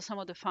to use some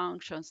of the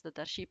functions that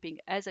are shipping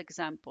as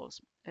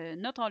examples,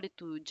 not only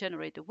to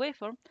generate a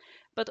waveform,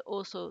 but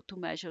also to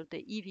measure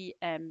the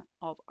EVM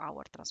of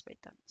our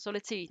transmitter. So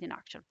let's see it in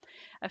action.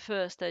 At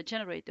first,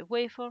 generate a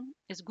waveform.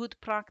 It's good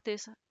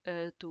practice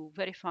to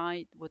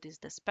verify what is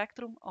the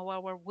spectrum of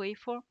our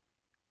waveform.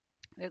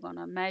 We're going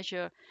to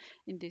measure,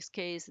 in this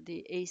case,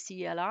 the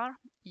ACLR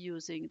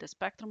using the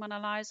spectrum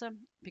analyzer.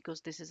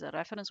 Because this is a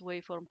reference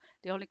waveform,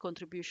 the only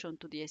contribution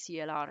to the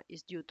ACLR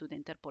is due to the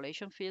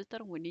interpolation filter.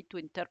 We need to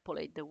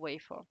interpolate the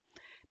waveform.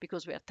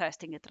 Because we are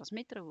testing a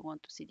transmitter, we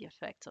want to see the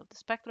effects of the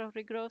spectral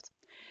regrowth.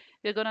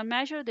 We're going to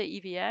measure the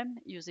EVM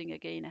using,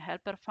 again, a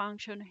helper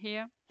function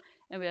here.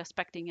 And we're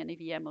expecting an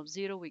EVM of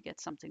 0. We get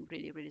something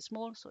really, really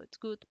small, so it's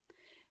good.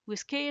 We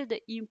scale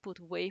the input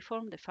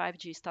waveform, the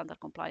 5G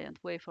standard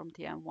compliant waveform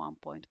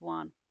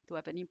TM1.1, to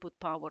have an input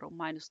power of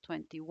minus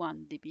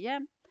 21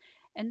 dBm.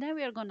 And then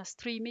we are going to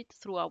stream it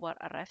through our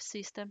RF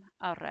system,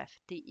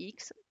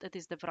 RFTX, that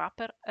is the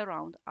wrapper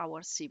around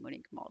our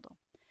Simulink model.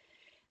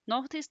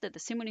 Notice that the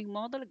Simulink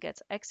model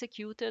gets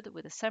executed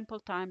with a sample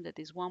time that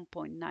is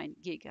 1.9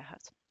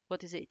 gigahertz.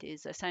 What is it? It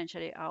is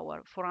essentially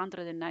our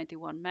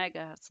 491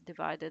 megahertz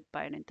divided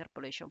by an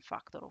interpolation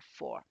factor of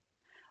 4,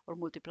 or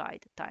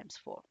multiplied times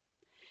 4.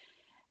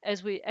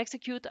 As we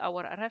execute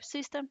our RF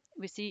system,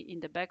 we see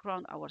in the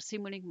background our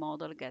Simulink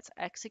model gets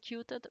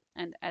executed,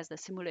 and as the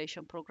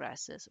simulation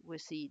progresses, we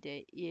see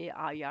the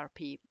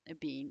EIRP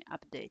being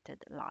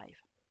updated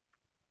live.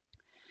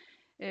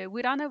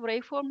 We run a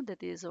waveform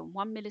that is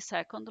 1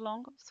 millisecond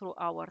long through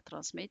our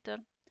transmitter.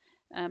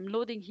 I'm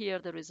loading here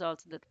the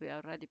results that we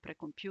already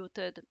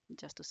pre-computed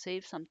just to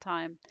save some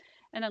time,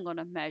 and I'm going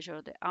to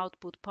measure the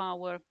output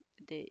power,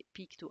 the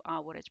peak to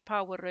average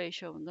power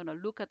ratio. I'm going to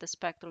look at the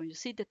spectrum. You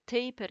see the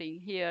tapering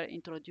here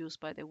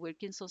introduced by the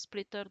Wilkinson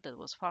splitter that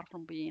was far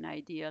from being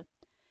ideal.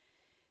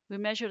 We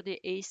measure the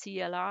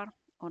ACLR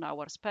on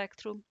our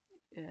spectrum.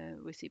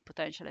 We see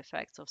potential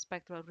effects of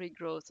spectral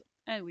regrowth,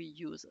 and we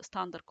use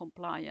standard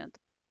compliant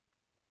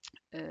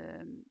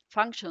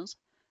functions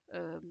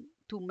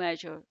to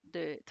measure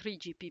the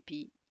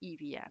 3GPP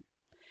EVM.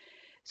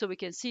 So we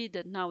can see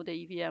that now the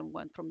EVM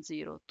went from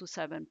 0 to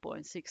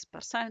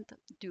 7.6%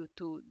 due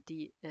to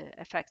the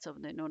effects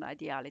of the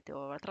non-ideality of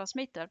our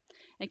transmitter.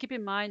 And keep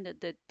in mind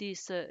that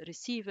this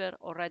receiver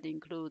already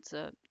includes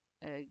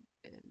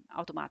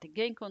automatic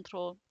gain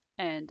control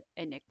and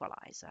an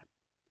equalizer.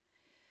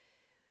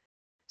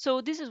 So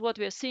this is what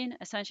we have seen.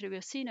 Essentially, we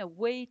have seen a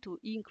way to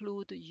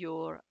include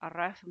your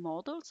RF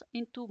models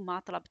into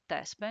MATLAB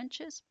test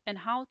benches and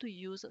how to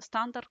use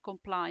standard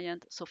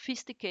compliant,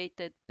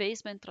 sophisticated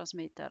baseband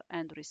transmitter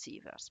and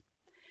receivers.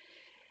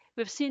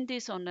 We've seen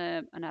this on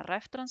an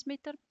RF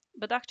transmitter,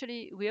 but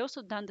actually we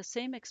also done the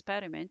same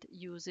experiment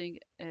using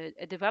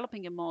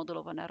developing a model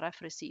of an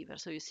RF receiver.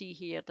 So you see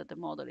here that the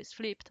model is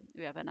flipped.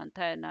 We have an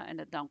antenna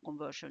and a down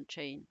conversion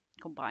chain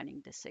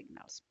combining the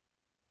signals.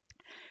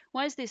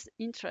 Why is this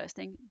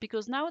interesting?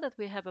 Because now that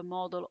we have a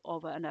model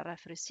of an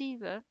RF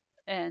receiver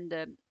and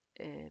a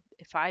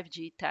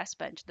 5G test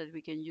bench that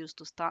we can use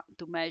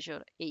to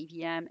measure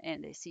EVM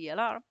and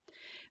ACLR,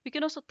 we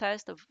can also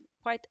test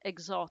quite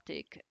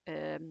exotic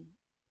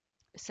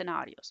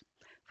scenarios.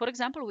 For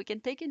example, we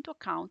can take into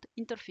account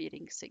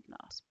interfering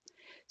signals.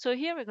 So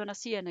here we're going to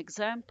see an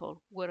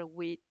example where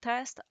we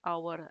test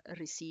our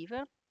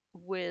receiver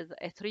with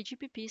a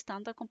 3GPP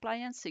standard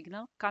compliant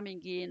signal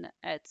coming in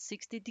at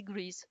 60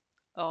 degrees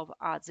of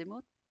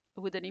azimuth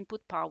with an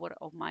input power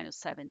of minus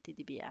 70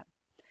 dBm.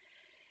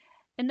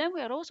 And then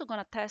we are also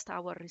going to test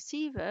our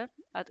receiver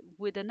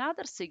with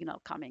another signal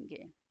coming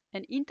in,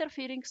 an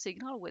interfering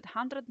signal with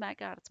 100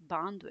 megahertz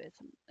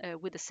bandwidth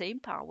with the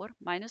same power,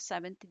 minus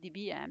 70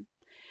 dBm,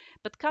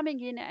 but coming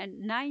in at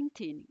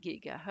 19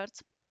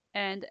 gigahertz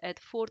and at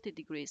 40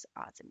 degrees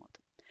azimuth.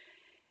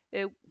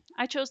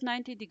 I chose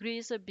 90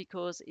 degrees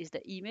because it's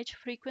the image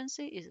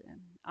frequency.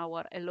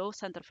 Our LO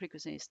center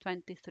frequency is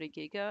 23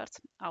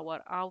 gigahertz.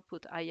 Our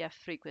output IF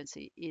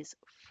frequency is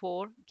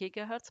 4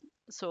 gigahertz.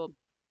 So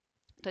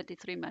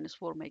 23 minus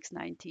 4 makes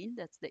 19.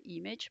 That's the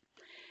image.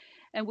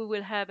 And we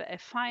will have a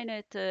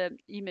finite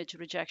image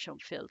rejection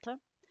filter.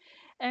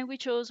 And we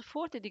chose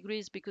 40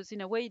 degrees because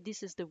in a way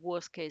this is the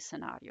worst case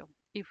scenario.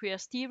 If we are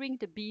steering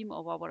the beam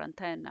of our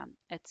antenna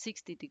at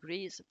 60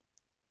 degrees,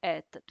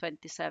 at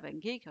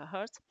 27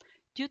 gigahertz,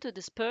 due to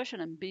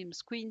dispersion and beam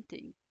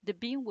squinting, the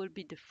beam will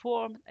be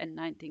deformed at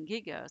 19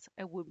 gigahertz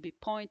and will be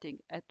pointing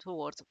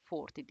towards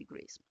 40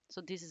 degrees.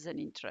 So this is an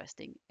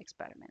interesting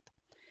experiment.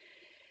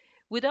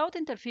 Without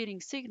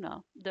interfering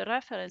signal, the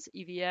reference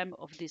EVM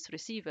of this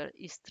receiver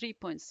is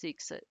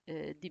 3.6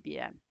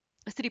 dBm,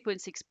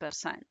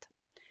 3.6%.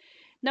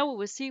 Now we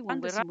will see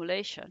when we run the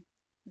simulation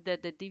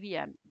that the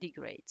DVM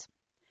degrades.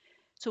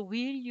 So we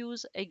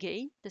use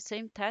again the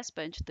same test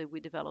bench that we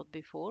developed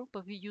before,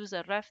 but we use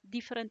a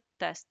different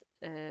test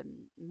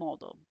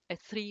model, a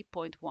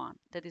 3.1,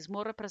 that is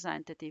more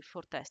representative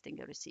for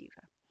testing a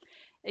receiver.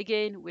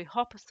 Again, we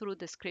hop through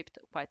the script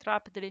quite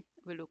rapidly.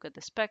 We look at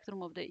the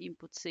spectrum of the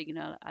input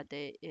signal, at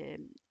the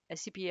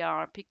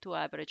ACPR, peak to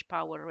average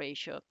power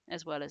ratio,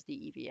 as well as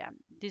the EVM.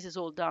 This is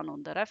all done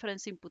on the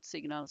reference input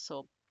signal,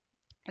 so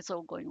it's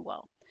all going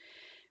well.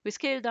 We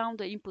scale down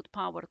the input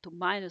power to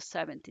minus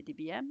 70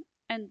 dBm,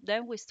 and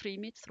then we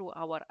stream it through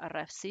our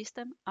RF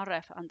system,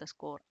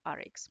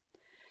 RF_RX.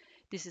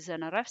 This is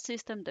an RF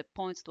system that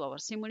points to our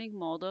Simulink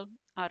model,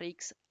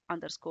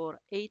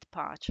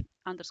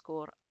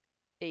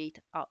 RX_8patch_8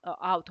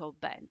 out of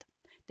band.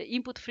 The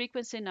input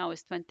frequency now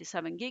is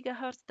 27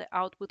 gigahertz. The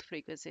output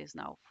frequency is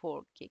now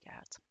 4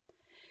 gigahertz.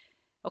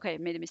 Okay,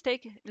 made a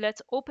mistake.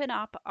 Let's open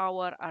up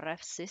our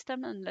RF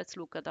system and let's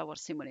look at our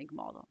Simulink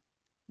model.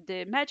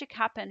 The magic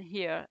happened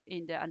here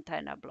in the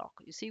antenna block.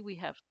 You see, we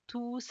have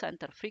two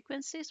center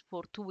frequencies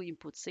for two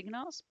input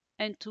signals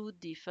and two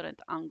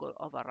different angles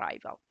of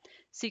arrival,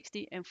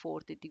 60 and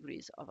 40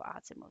 degrees of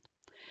azimuth.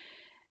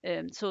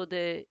 So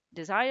the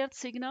desired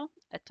signal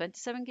at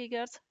 27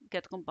 gigahertz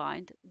get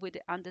combined with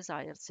the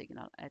undesired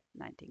signal at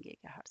 19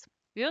 gigahertz.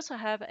 We also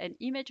have an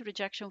image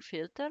rejection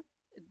filter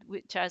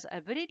which has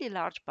a really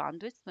large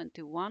bandwidth,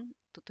 21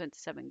 to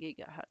 27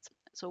 gigahertz.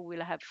 So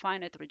we'll have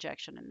finite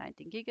rejection at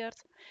 19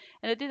 gigahertz.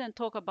 And I didn't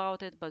talk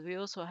about it, but we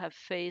also have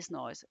phase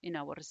noise in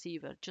our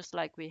receiver, just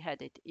like we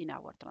had it in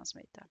our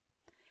transmitter.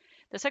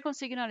 The second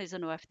signal is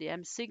an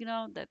OFDM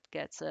signal that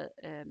gets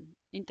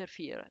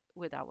interfere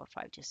with our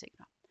 5G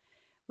signal.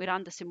 We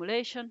run the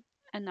simulation,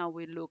 and now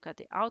we look at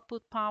the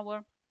output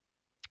power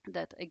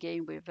that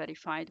again we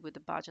verified with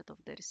the budget of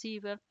the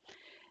receiver.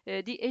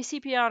 The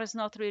ACPR is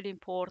not really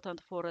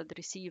important for the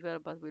receiver,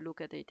 but we look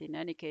at it in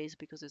any case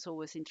because it's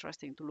always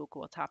interesting to look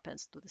what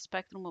happens to the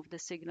spectrum of the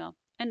signal.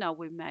 And now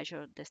we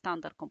measure the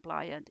standard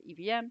compliant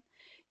EVM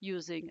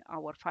using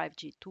our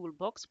 5G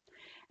toolbox.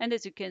 And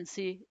as you can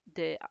see,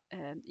 the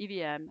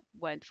EVM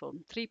went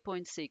from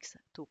 3.6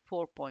 to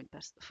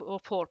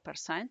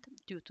 4%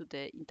 due to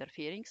the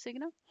interfering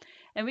signal.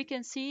 And we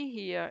can see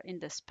here in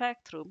the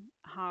spectrum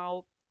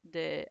how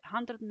the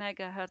 100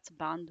 megahertz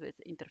bandwidth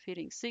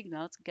interfering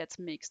signals gets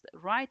mixed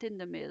right in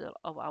the middle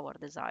of our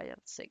desired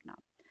signal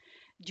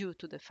due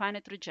to the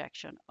finite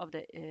rejection of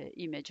the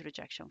image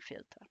rejection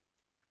filter.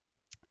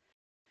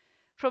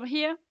 From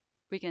here,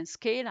 we can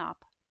scale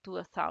up to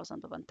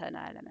 1,000 of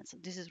antenna elements.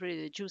 This is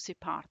really the juicy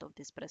part of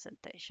this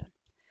presentation.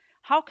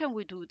 How can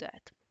we do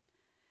that?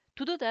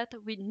 To do that,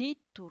 we need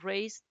to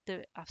raise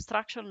the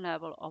abstraction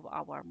level of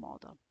our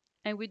model.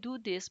 And we do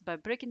this by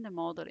breaking the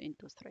model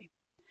into three.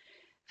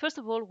 First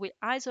of all, we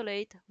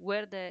isolate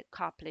where the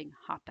coupling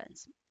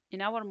happens.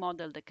 In our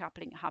model, the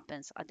coupling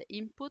happens at the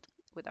input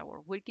with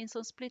our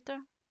Wilkinson splitter,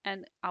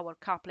 and our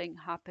coupling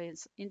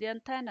happens in the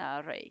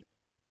antenna array.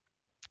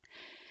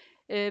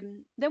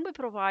 Then we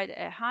provide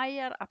a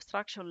higher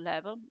abstraction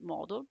level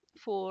model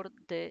for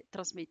the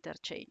transmitter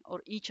chain,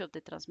 or each of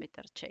the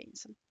transmitter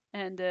chains.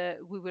 And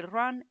we will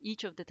run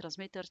each of the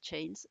transmitter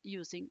chains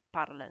using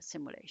parallel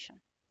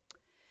simulation.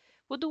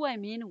 What do I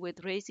mean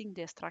with raising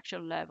the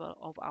abstraction level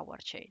of our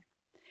chain?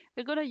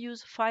 We're going to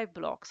use 5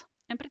 blocks,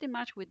 and pretty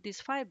much with these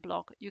 5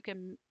 blocks, you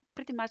can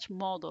pretty much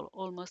model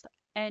almost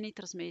any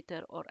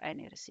transmitter or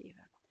any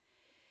receiver.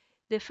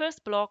 The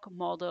first block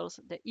models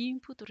the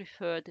input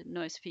referred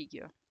noise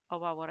figure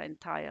of our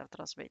entire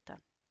transmitter.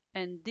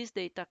 And this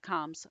data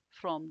comes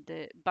from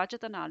the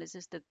budget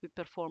analysis that we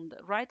performed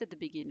right at the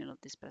beginning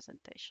of this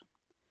presentation.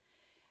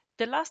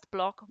 The last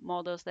block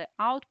models the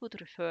output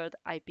referred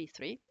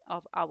IP3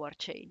 of our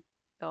chain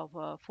of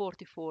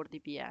 44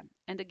 dBm.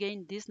 And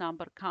again, this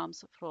number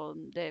comes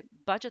from the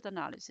budget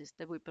analysis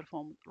that we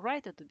performed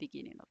right at the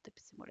beginning of the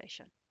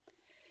simulation.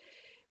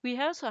 We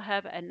also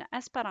have an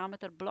S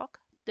parameter block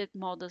that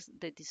models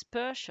the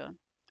dispersion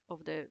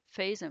of the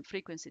phase and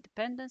frequency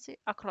dependency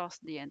across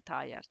the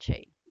entire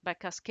chain by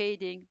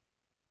cascading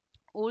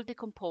all the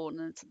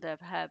components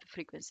that have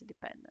frequency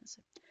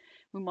dependency.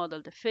 We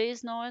model the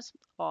phase noise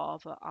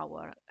of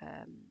our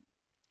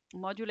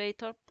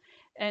modulator,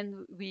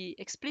 and we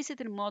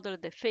explicitly model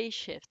the phase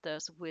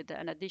shifters with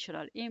an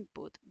additional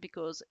input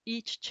because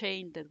each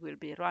chain that will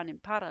be run in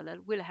parallel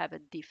will have a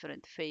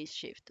different phase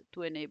shift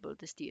to enable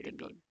the steering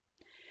beam.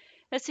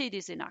 Let's see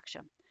this in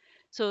action.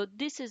 So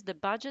this is the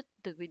budget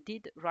that we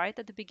did right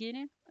at the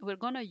beginning. We're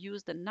going to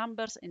use the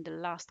numbers in the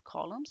last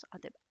columns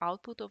at the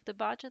output of the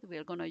budget.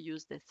 We're going to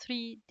use the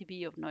 3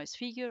 dB of noise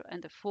figure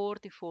and the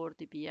 44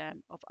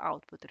 dBm of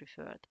output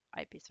referred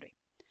IP3.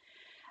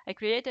 I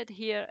created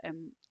here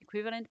an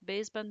equivalent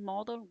baseband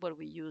model where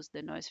we use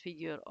the noise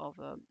figure of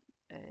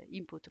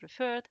input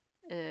referred,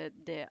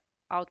 the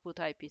output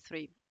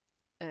IP3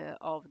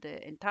 of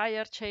the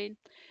entire chain.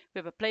 We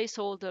have a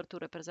placeholder to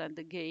represent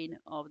the gain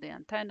of the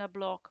antenna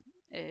block,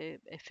 a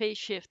phase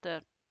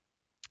shifter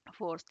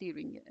for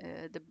steering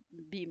the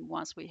beam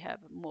once we have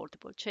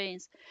multiple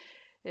chains.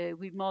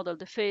 We model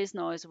the phase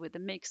noise with the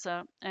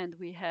mixer, and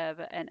we have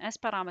an S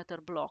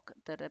parameter block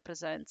that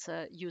represents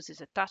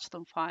uses a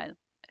touchstone file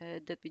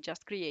that we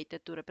just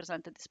created to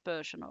represent the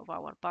dispersion of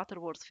our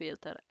Butterworth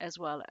filter as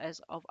well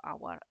as of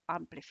our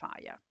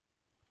amplifier.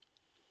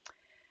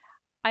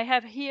 I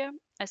have here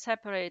a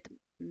separate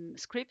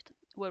script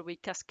where we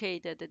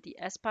cascaded the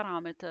S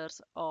parameters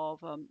of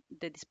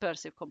the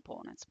dispersive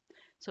components.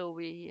 So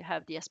we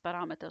have the S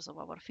parameters of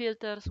our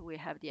filters, we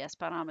have the S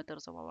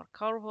parameters of our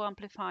curve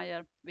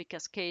amplifier, we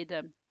cascade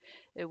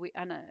we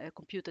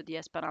computed the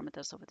S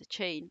parameters of the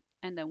chain,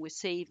 and then we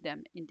save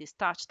them in this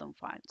touchstone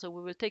file. So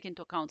we will take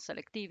into account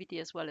selectivity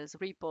as well as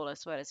ripple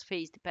as well as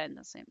phase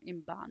dependence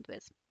in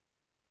bandwidth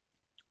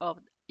of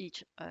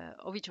each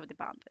of the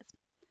bandwidth.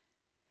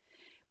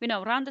 We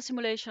now run the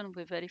simulation.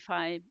 We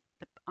verify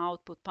the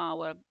output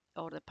power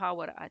or the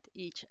power at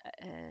each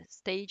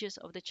stages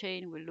of the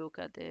chain. We look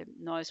at the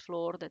noise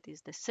floor that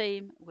is the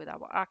same with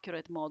our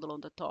accurate model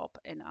on the top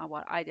and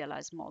our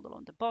idealized model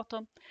on the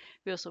bottom.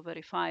 We also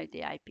verify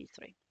the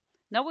IP3.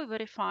 Now we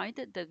verified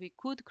that we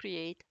could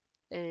create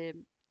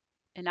an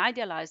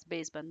idealized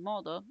baseband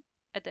model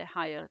at a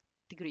higher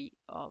degree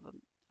of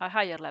a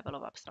higher level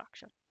of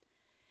abstraction.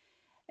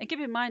 And keep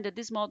in mind that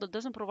this model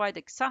doesn't provide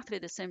exactly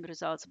the same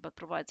results, but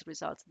provides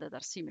results that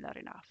are similar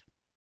enough.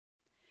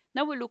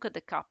 Now we look at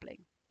the coupling.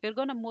 We're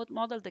going to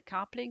model the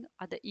coupling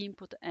at the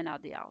input and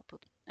at the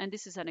output. And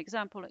this is an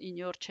example. In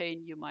your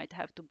chain, you might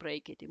have to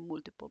break it in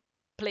multiple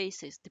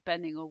places,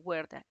 depending on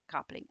where the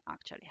coupling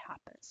actually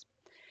happens.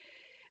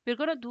 We're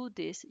going to do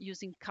this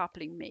using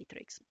coupling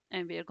matrix.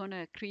 And we're going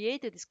to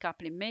create these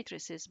coupling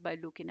matrices by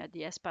looking at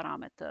the S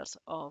parameters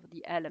of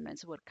the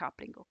elements where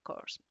coupling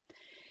occurs.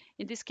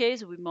 In this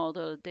case, we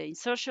model the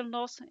insertion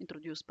loss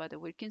introduced by the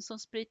Wilkinson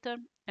splitter,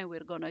 and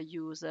we're going to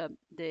use the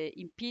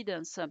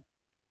impedance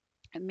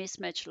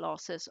mismatch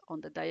losses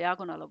on the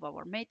diagonal of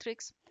our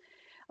matrix.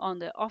 On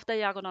the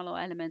off-diagonal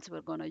elements,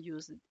 we're going to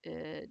use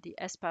the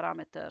S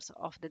parameters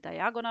of the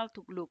diagonal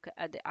to look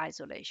at the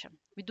isolation.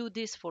 We do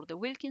this for the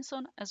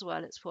Wilkinson as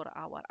well as for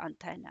our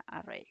antenna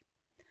array.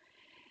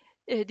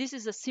 This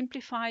is a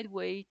simplified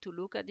way to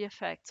look at the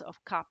effects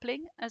of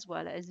coupling as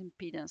well as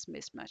impedance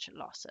mismatch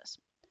losses.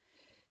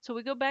 So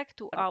we go back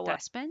to our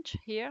test bench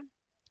here,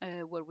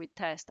 where we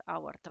test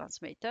our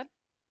transmitter.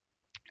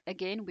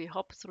 Again, we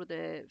hop through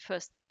the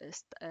first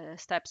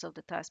steps of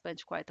the test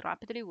bench quite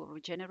rapidly, where we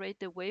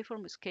generate the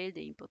waveform, we scale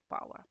the input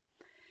power.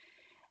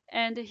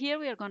 And here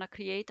we are going to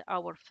create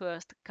our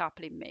first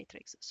coupling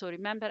matrix. So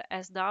remember,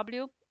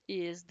 SW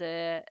is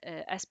the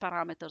S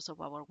parameters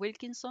of our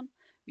Wilkinson.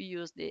 We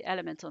use the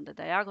elements on the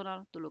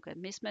diagonal to look at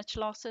mismatch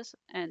losses,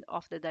 and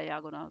off the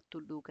diagonal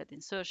to look at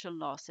insertion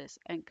losses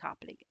and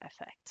coupling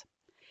effects.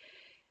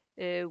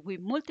 We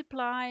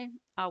multiply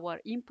our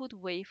input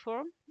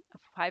waveform,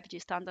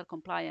 5G standard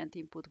compliant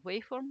input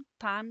waveform,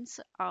 times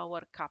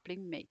our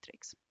coupling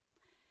matrix.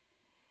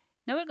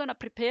 Now we're going to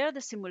prepare the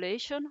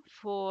simulation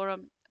for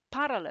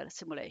parallel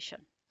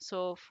simulation.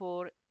 So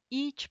for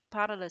each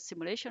parallel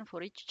simulation,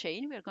 for each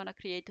chain, we're going to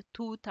create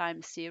 2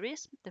 time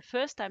series. The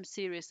first time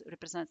series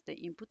represents the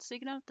input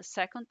signal. The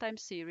second time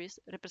series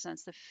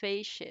represents the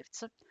phase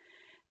shifts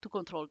to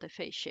control the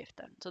phase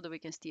shifter so that we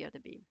can steer the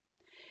beam.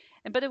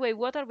 And by the way,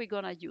 what are we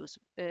going to use?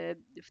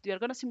 If we are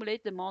going to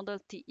simulate the model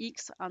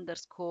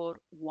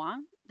TX_1,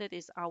 that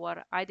is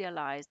our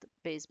idealized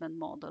baseband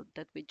model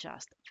that we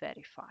just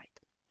verified.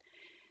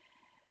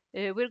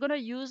 We're going to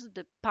use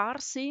the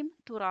PARSIM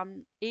to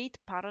run 8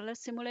 parallel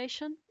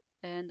simulation.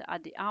 And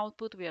at the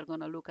output, we are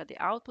going to look at the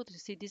output. You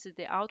see, this is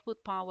the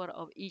output power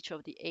of each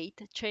of the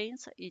 8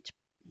 chains. Each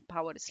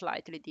power is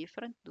slightly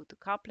different due to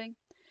coupling.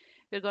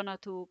 We're going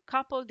to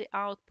couple the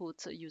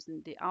outputs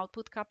using the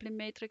output coupling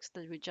matrix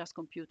that we just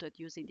computed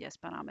using the S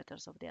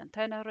parameters of the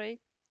antenna array.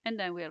 And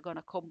then we are going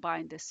to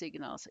combine the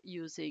signals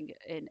using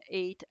an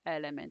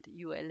 8-element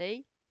ULA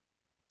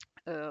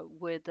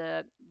with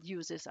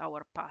uses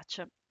our patch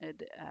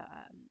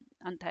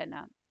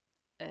antenna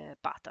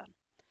pattern.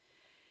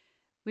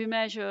 We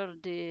measure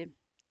the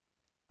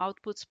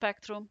output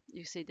spectrum.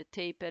 You see the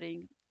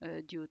tapering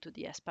due to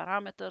the S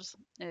parameters.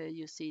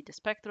 You see the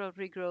spectral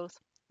regrowth.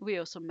 We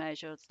also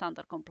measured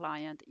standard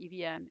compliant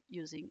EVM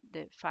using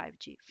the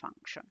 5G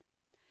function.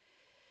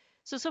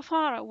 So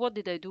far, what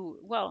did I do?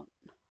 Well,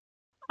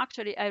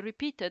 actually, I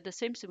repeated the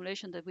same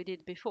simulation that we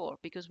did before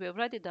because we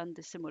already done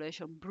the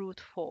simulation brute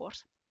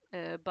force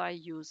by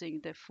using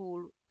the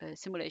full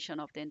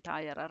simulation of the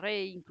entire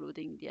array,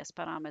 including the S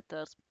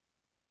parameters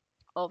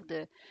of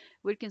the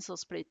Wilkinson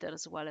splitter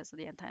as well as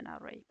the antenna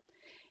array.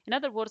 In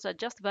other words, I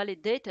just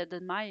validated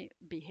that my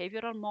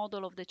behavioral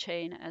model of the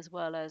chain as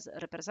well as a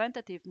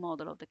representative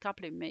model of the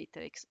coupling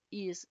matrix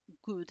is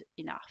good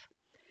enough.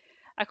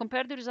 I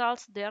compared the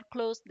results, they are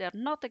close, they are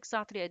not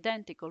exactly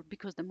identical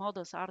because the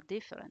models are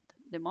different.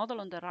 The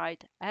model on the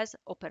right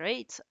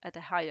operates at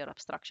a higher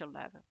abstraction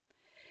level.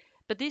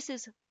 But this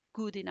is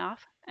good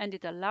enough and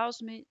it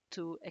allows me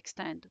to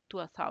extend to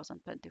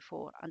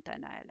 1024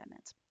 antenna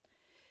elements.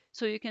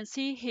 So you can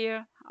see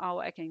here how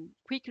I can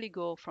quickly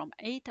go from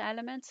 8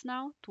 elements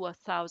now to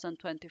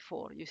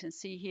 1024. You can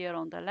see here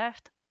on the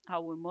left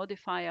how we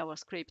modify our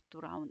script to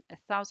run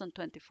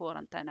 1024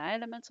 antenna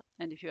elements.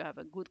 And if you have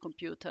a good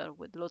computer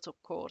with lots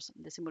of cores,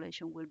 the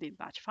simulation will be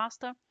much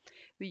faster.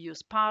 We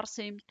use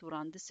PARSIM to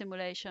run the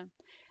simulation.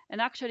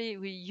 And actually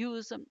we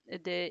use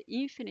the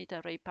infinite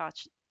array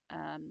patch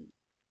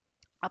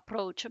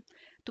approach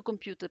to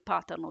compute the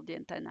pattern of the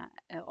antenna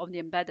of the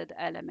embedded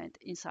element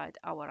inside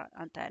our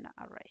antenna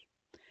array.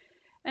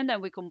 And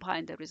then we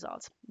combine the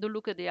results. To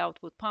look at the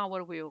output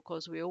power,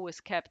 because we always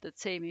kept the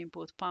same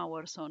input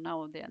power, so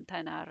now the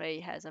antenna array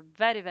has a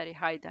very, very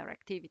high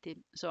directivity.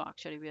 So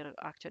actually, we're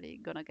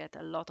actually going to get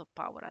a lot of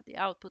power at the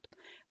output,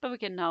 but we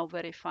can now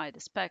verify the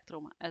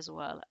spectrum as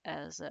well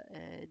as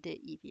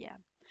the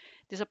EVM.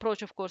 This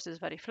approach, of course, is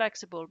very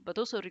flexible, but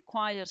also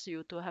requires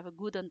you to have a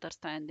good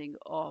understanding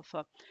of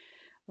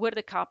where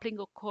the coupling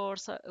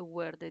occurs,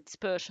 where the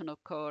dispersion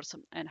occurs,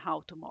 and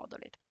how to model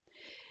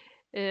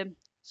it.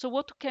 So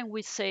what can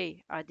we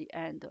say at the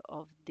end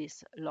of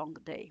this long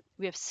day?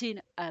 We have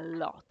seen a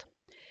lot.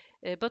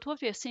 But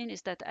what we have seen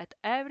is that at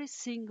every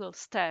single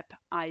step,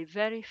 I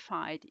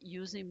verified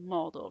using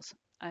models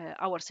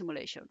our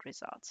simulation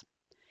results.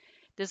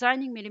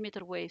 Designing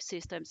millimeter wave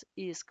systems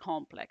is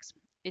complex.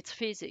 It's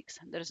physics.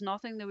 There's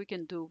nothing that we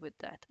can do with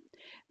that.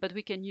 But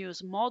we can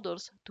use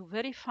models to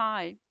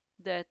verify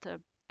that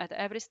at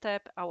every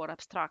step, our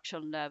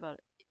abstraction level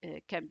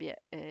can be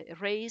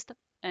raised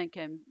and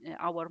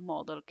our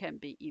model can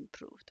be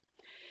improved.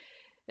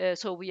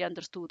 So we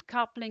understood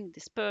coupling,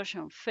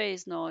 dispersion,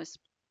 phase noise.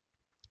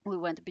 We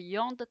went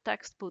beyond the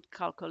textbook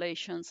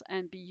calculations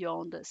and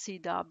beyond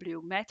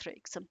CW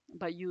metrics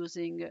by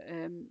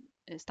using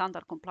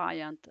standard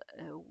compliant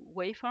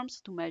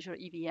waveforms to measure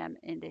EVM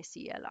and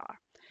ACPR.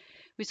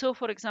 We saw,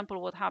 for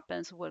example, what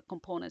happens where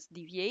components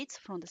deviates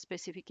from the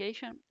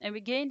specification, and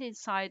we gained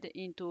insight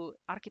into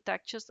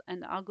architectures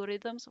and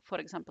algorithms, for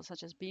example,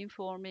 such as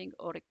beamforming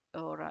or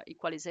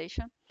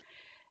equalization,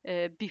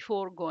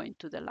 before going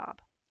to the lab.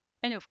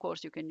 And of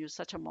course, you can use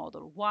such a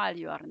model while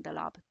you are in the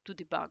lab to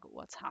debug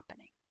what's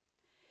happening.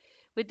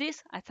 With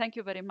this, I thank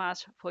you very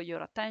much for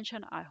your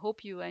attention. I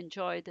hope you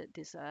enjoyed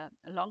this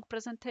long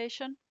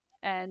presentation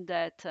and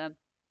that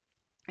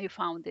you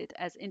found it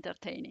as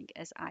entertaining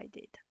as I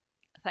did.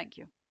 Thank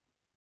you.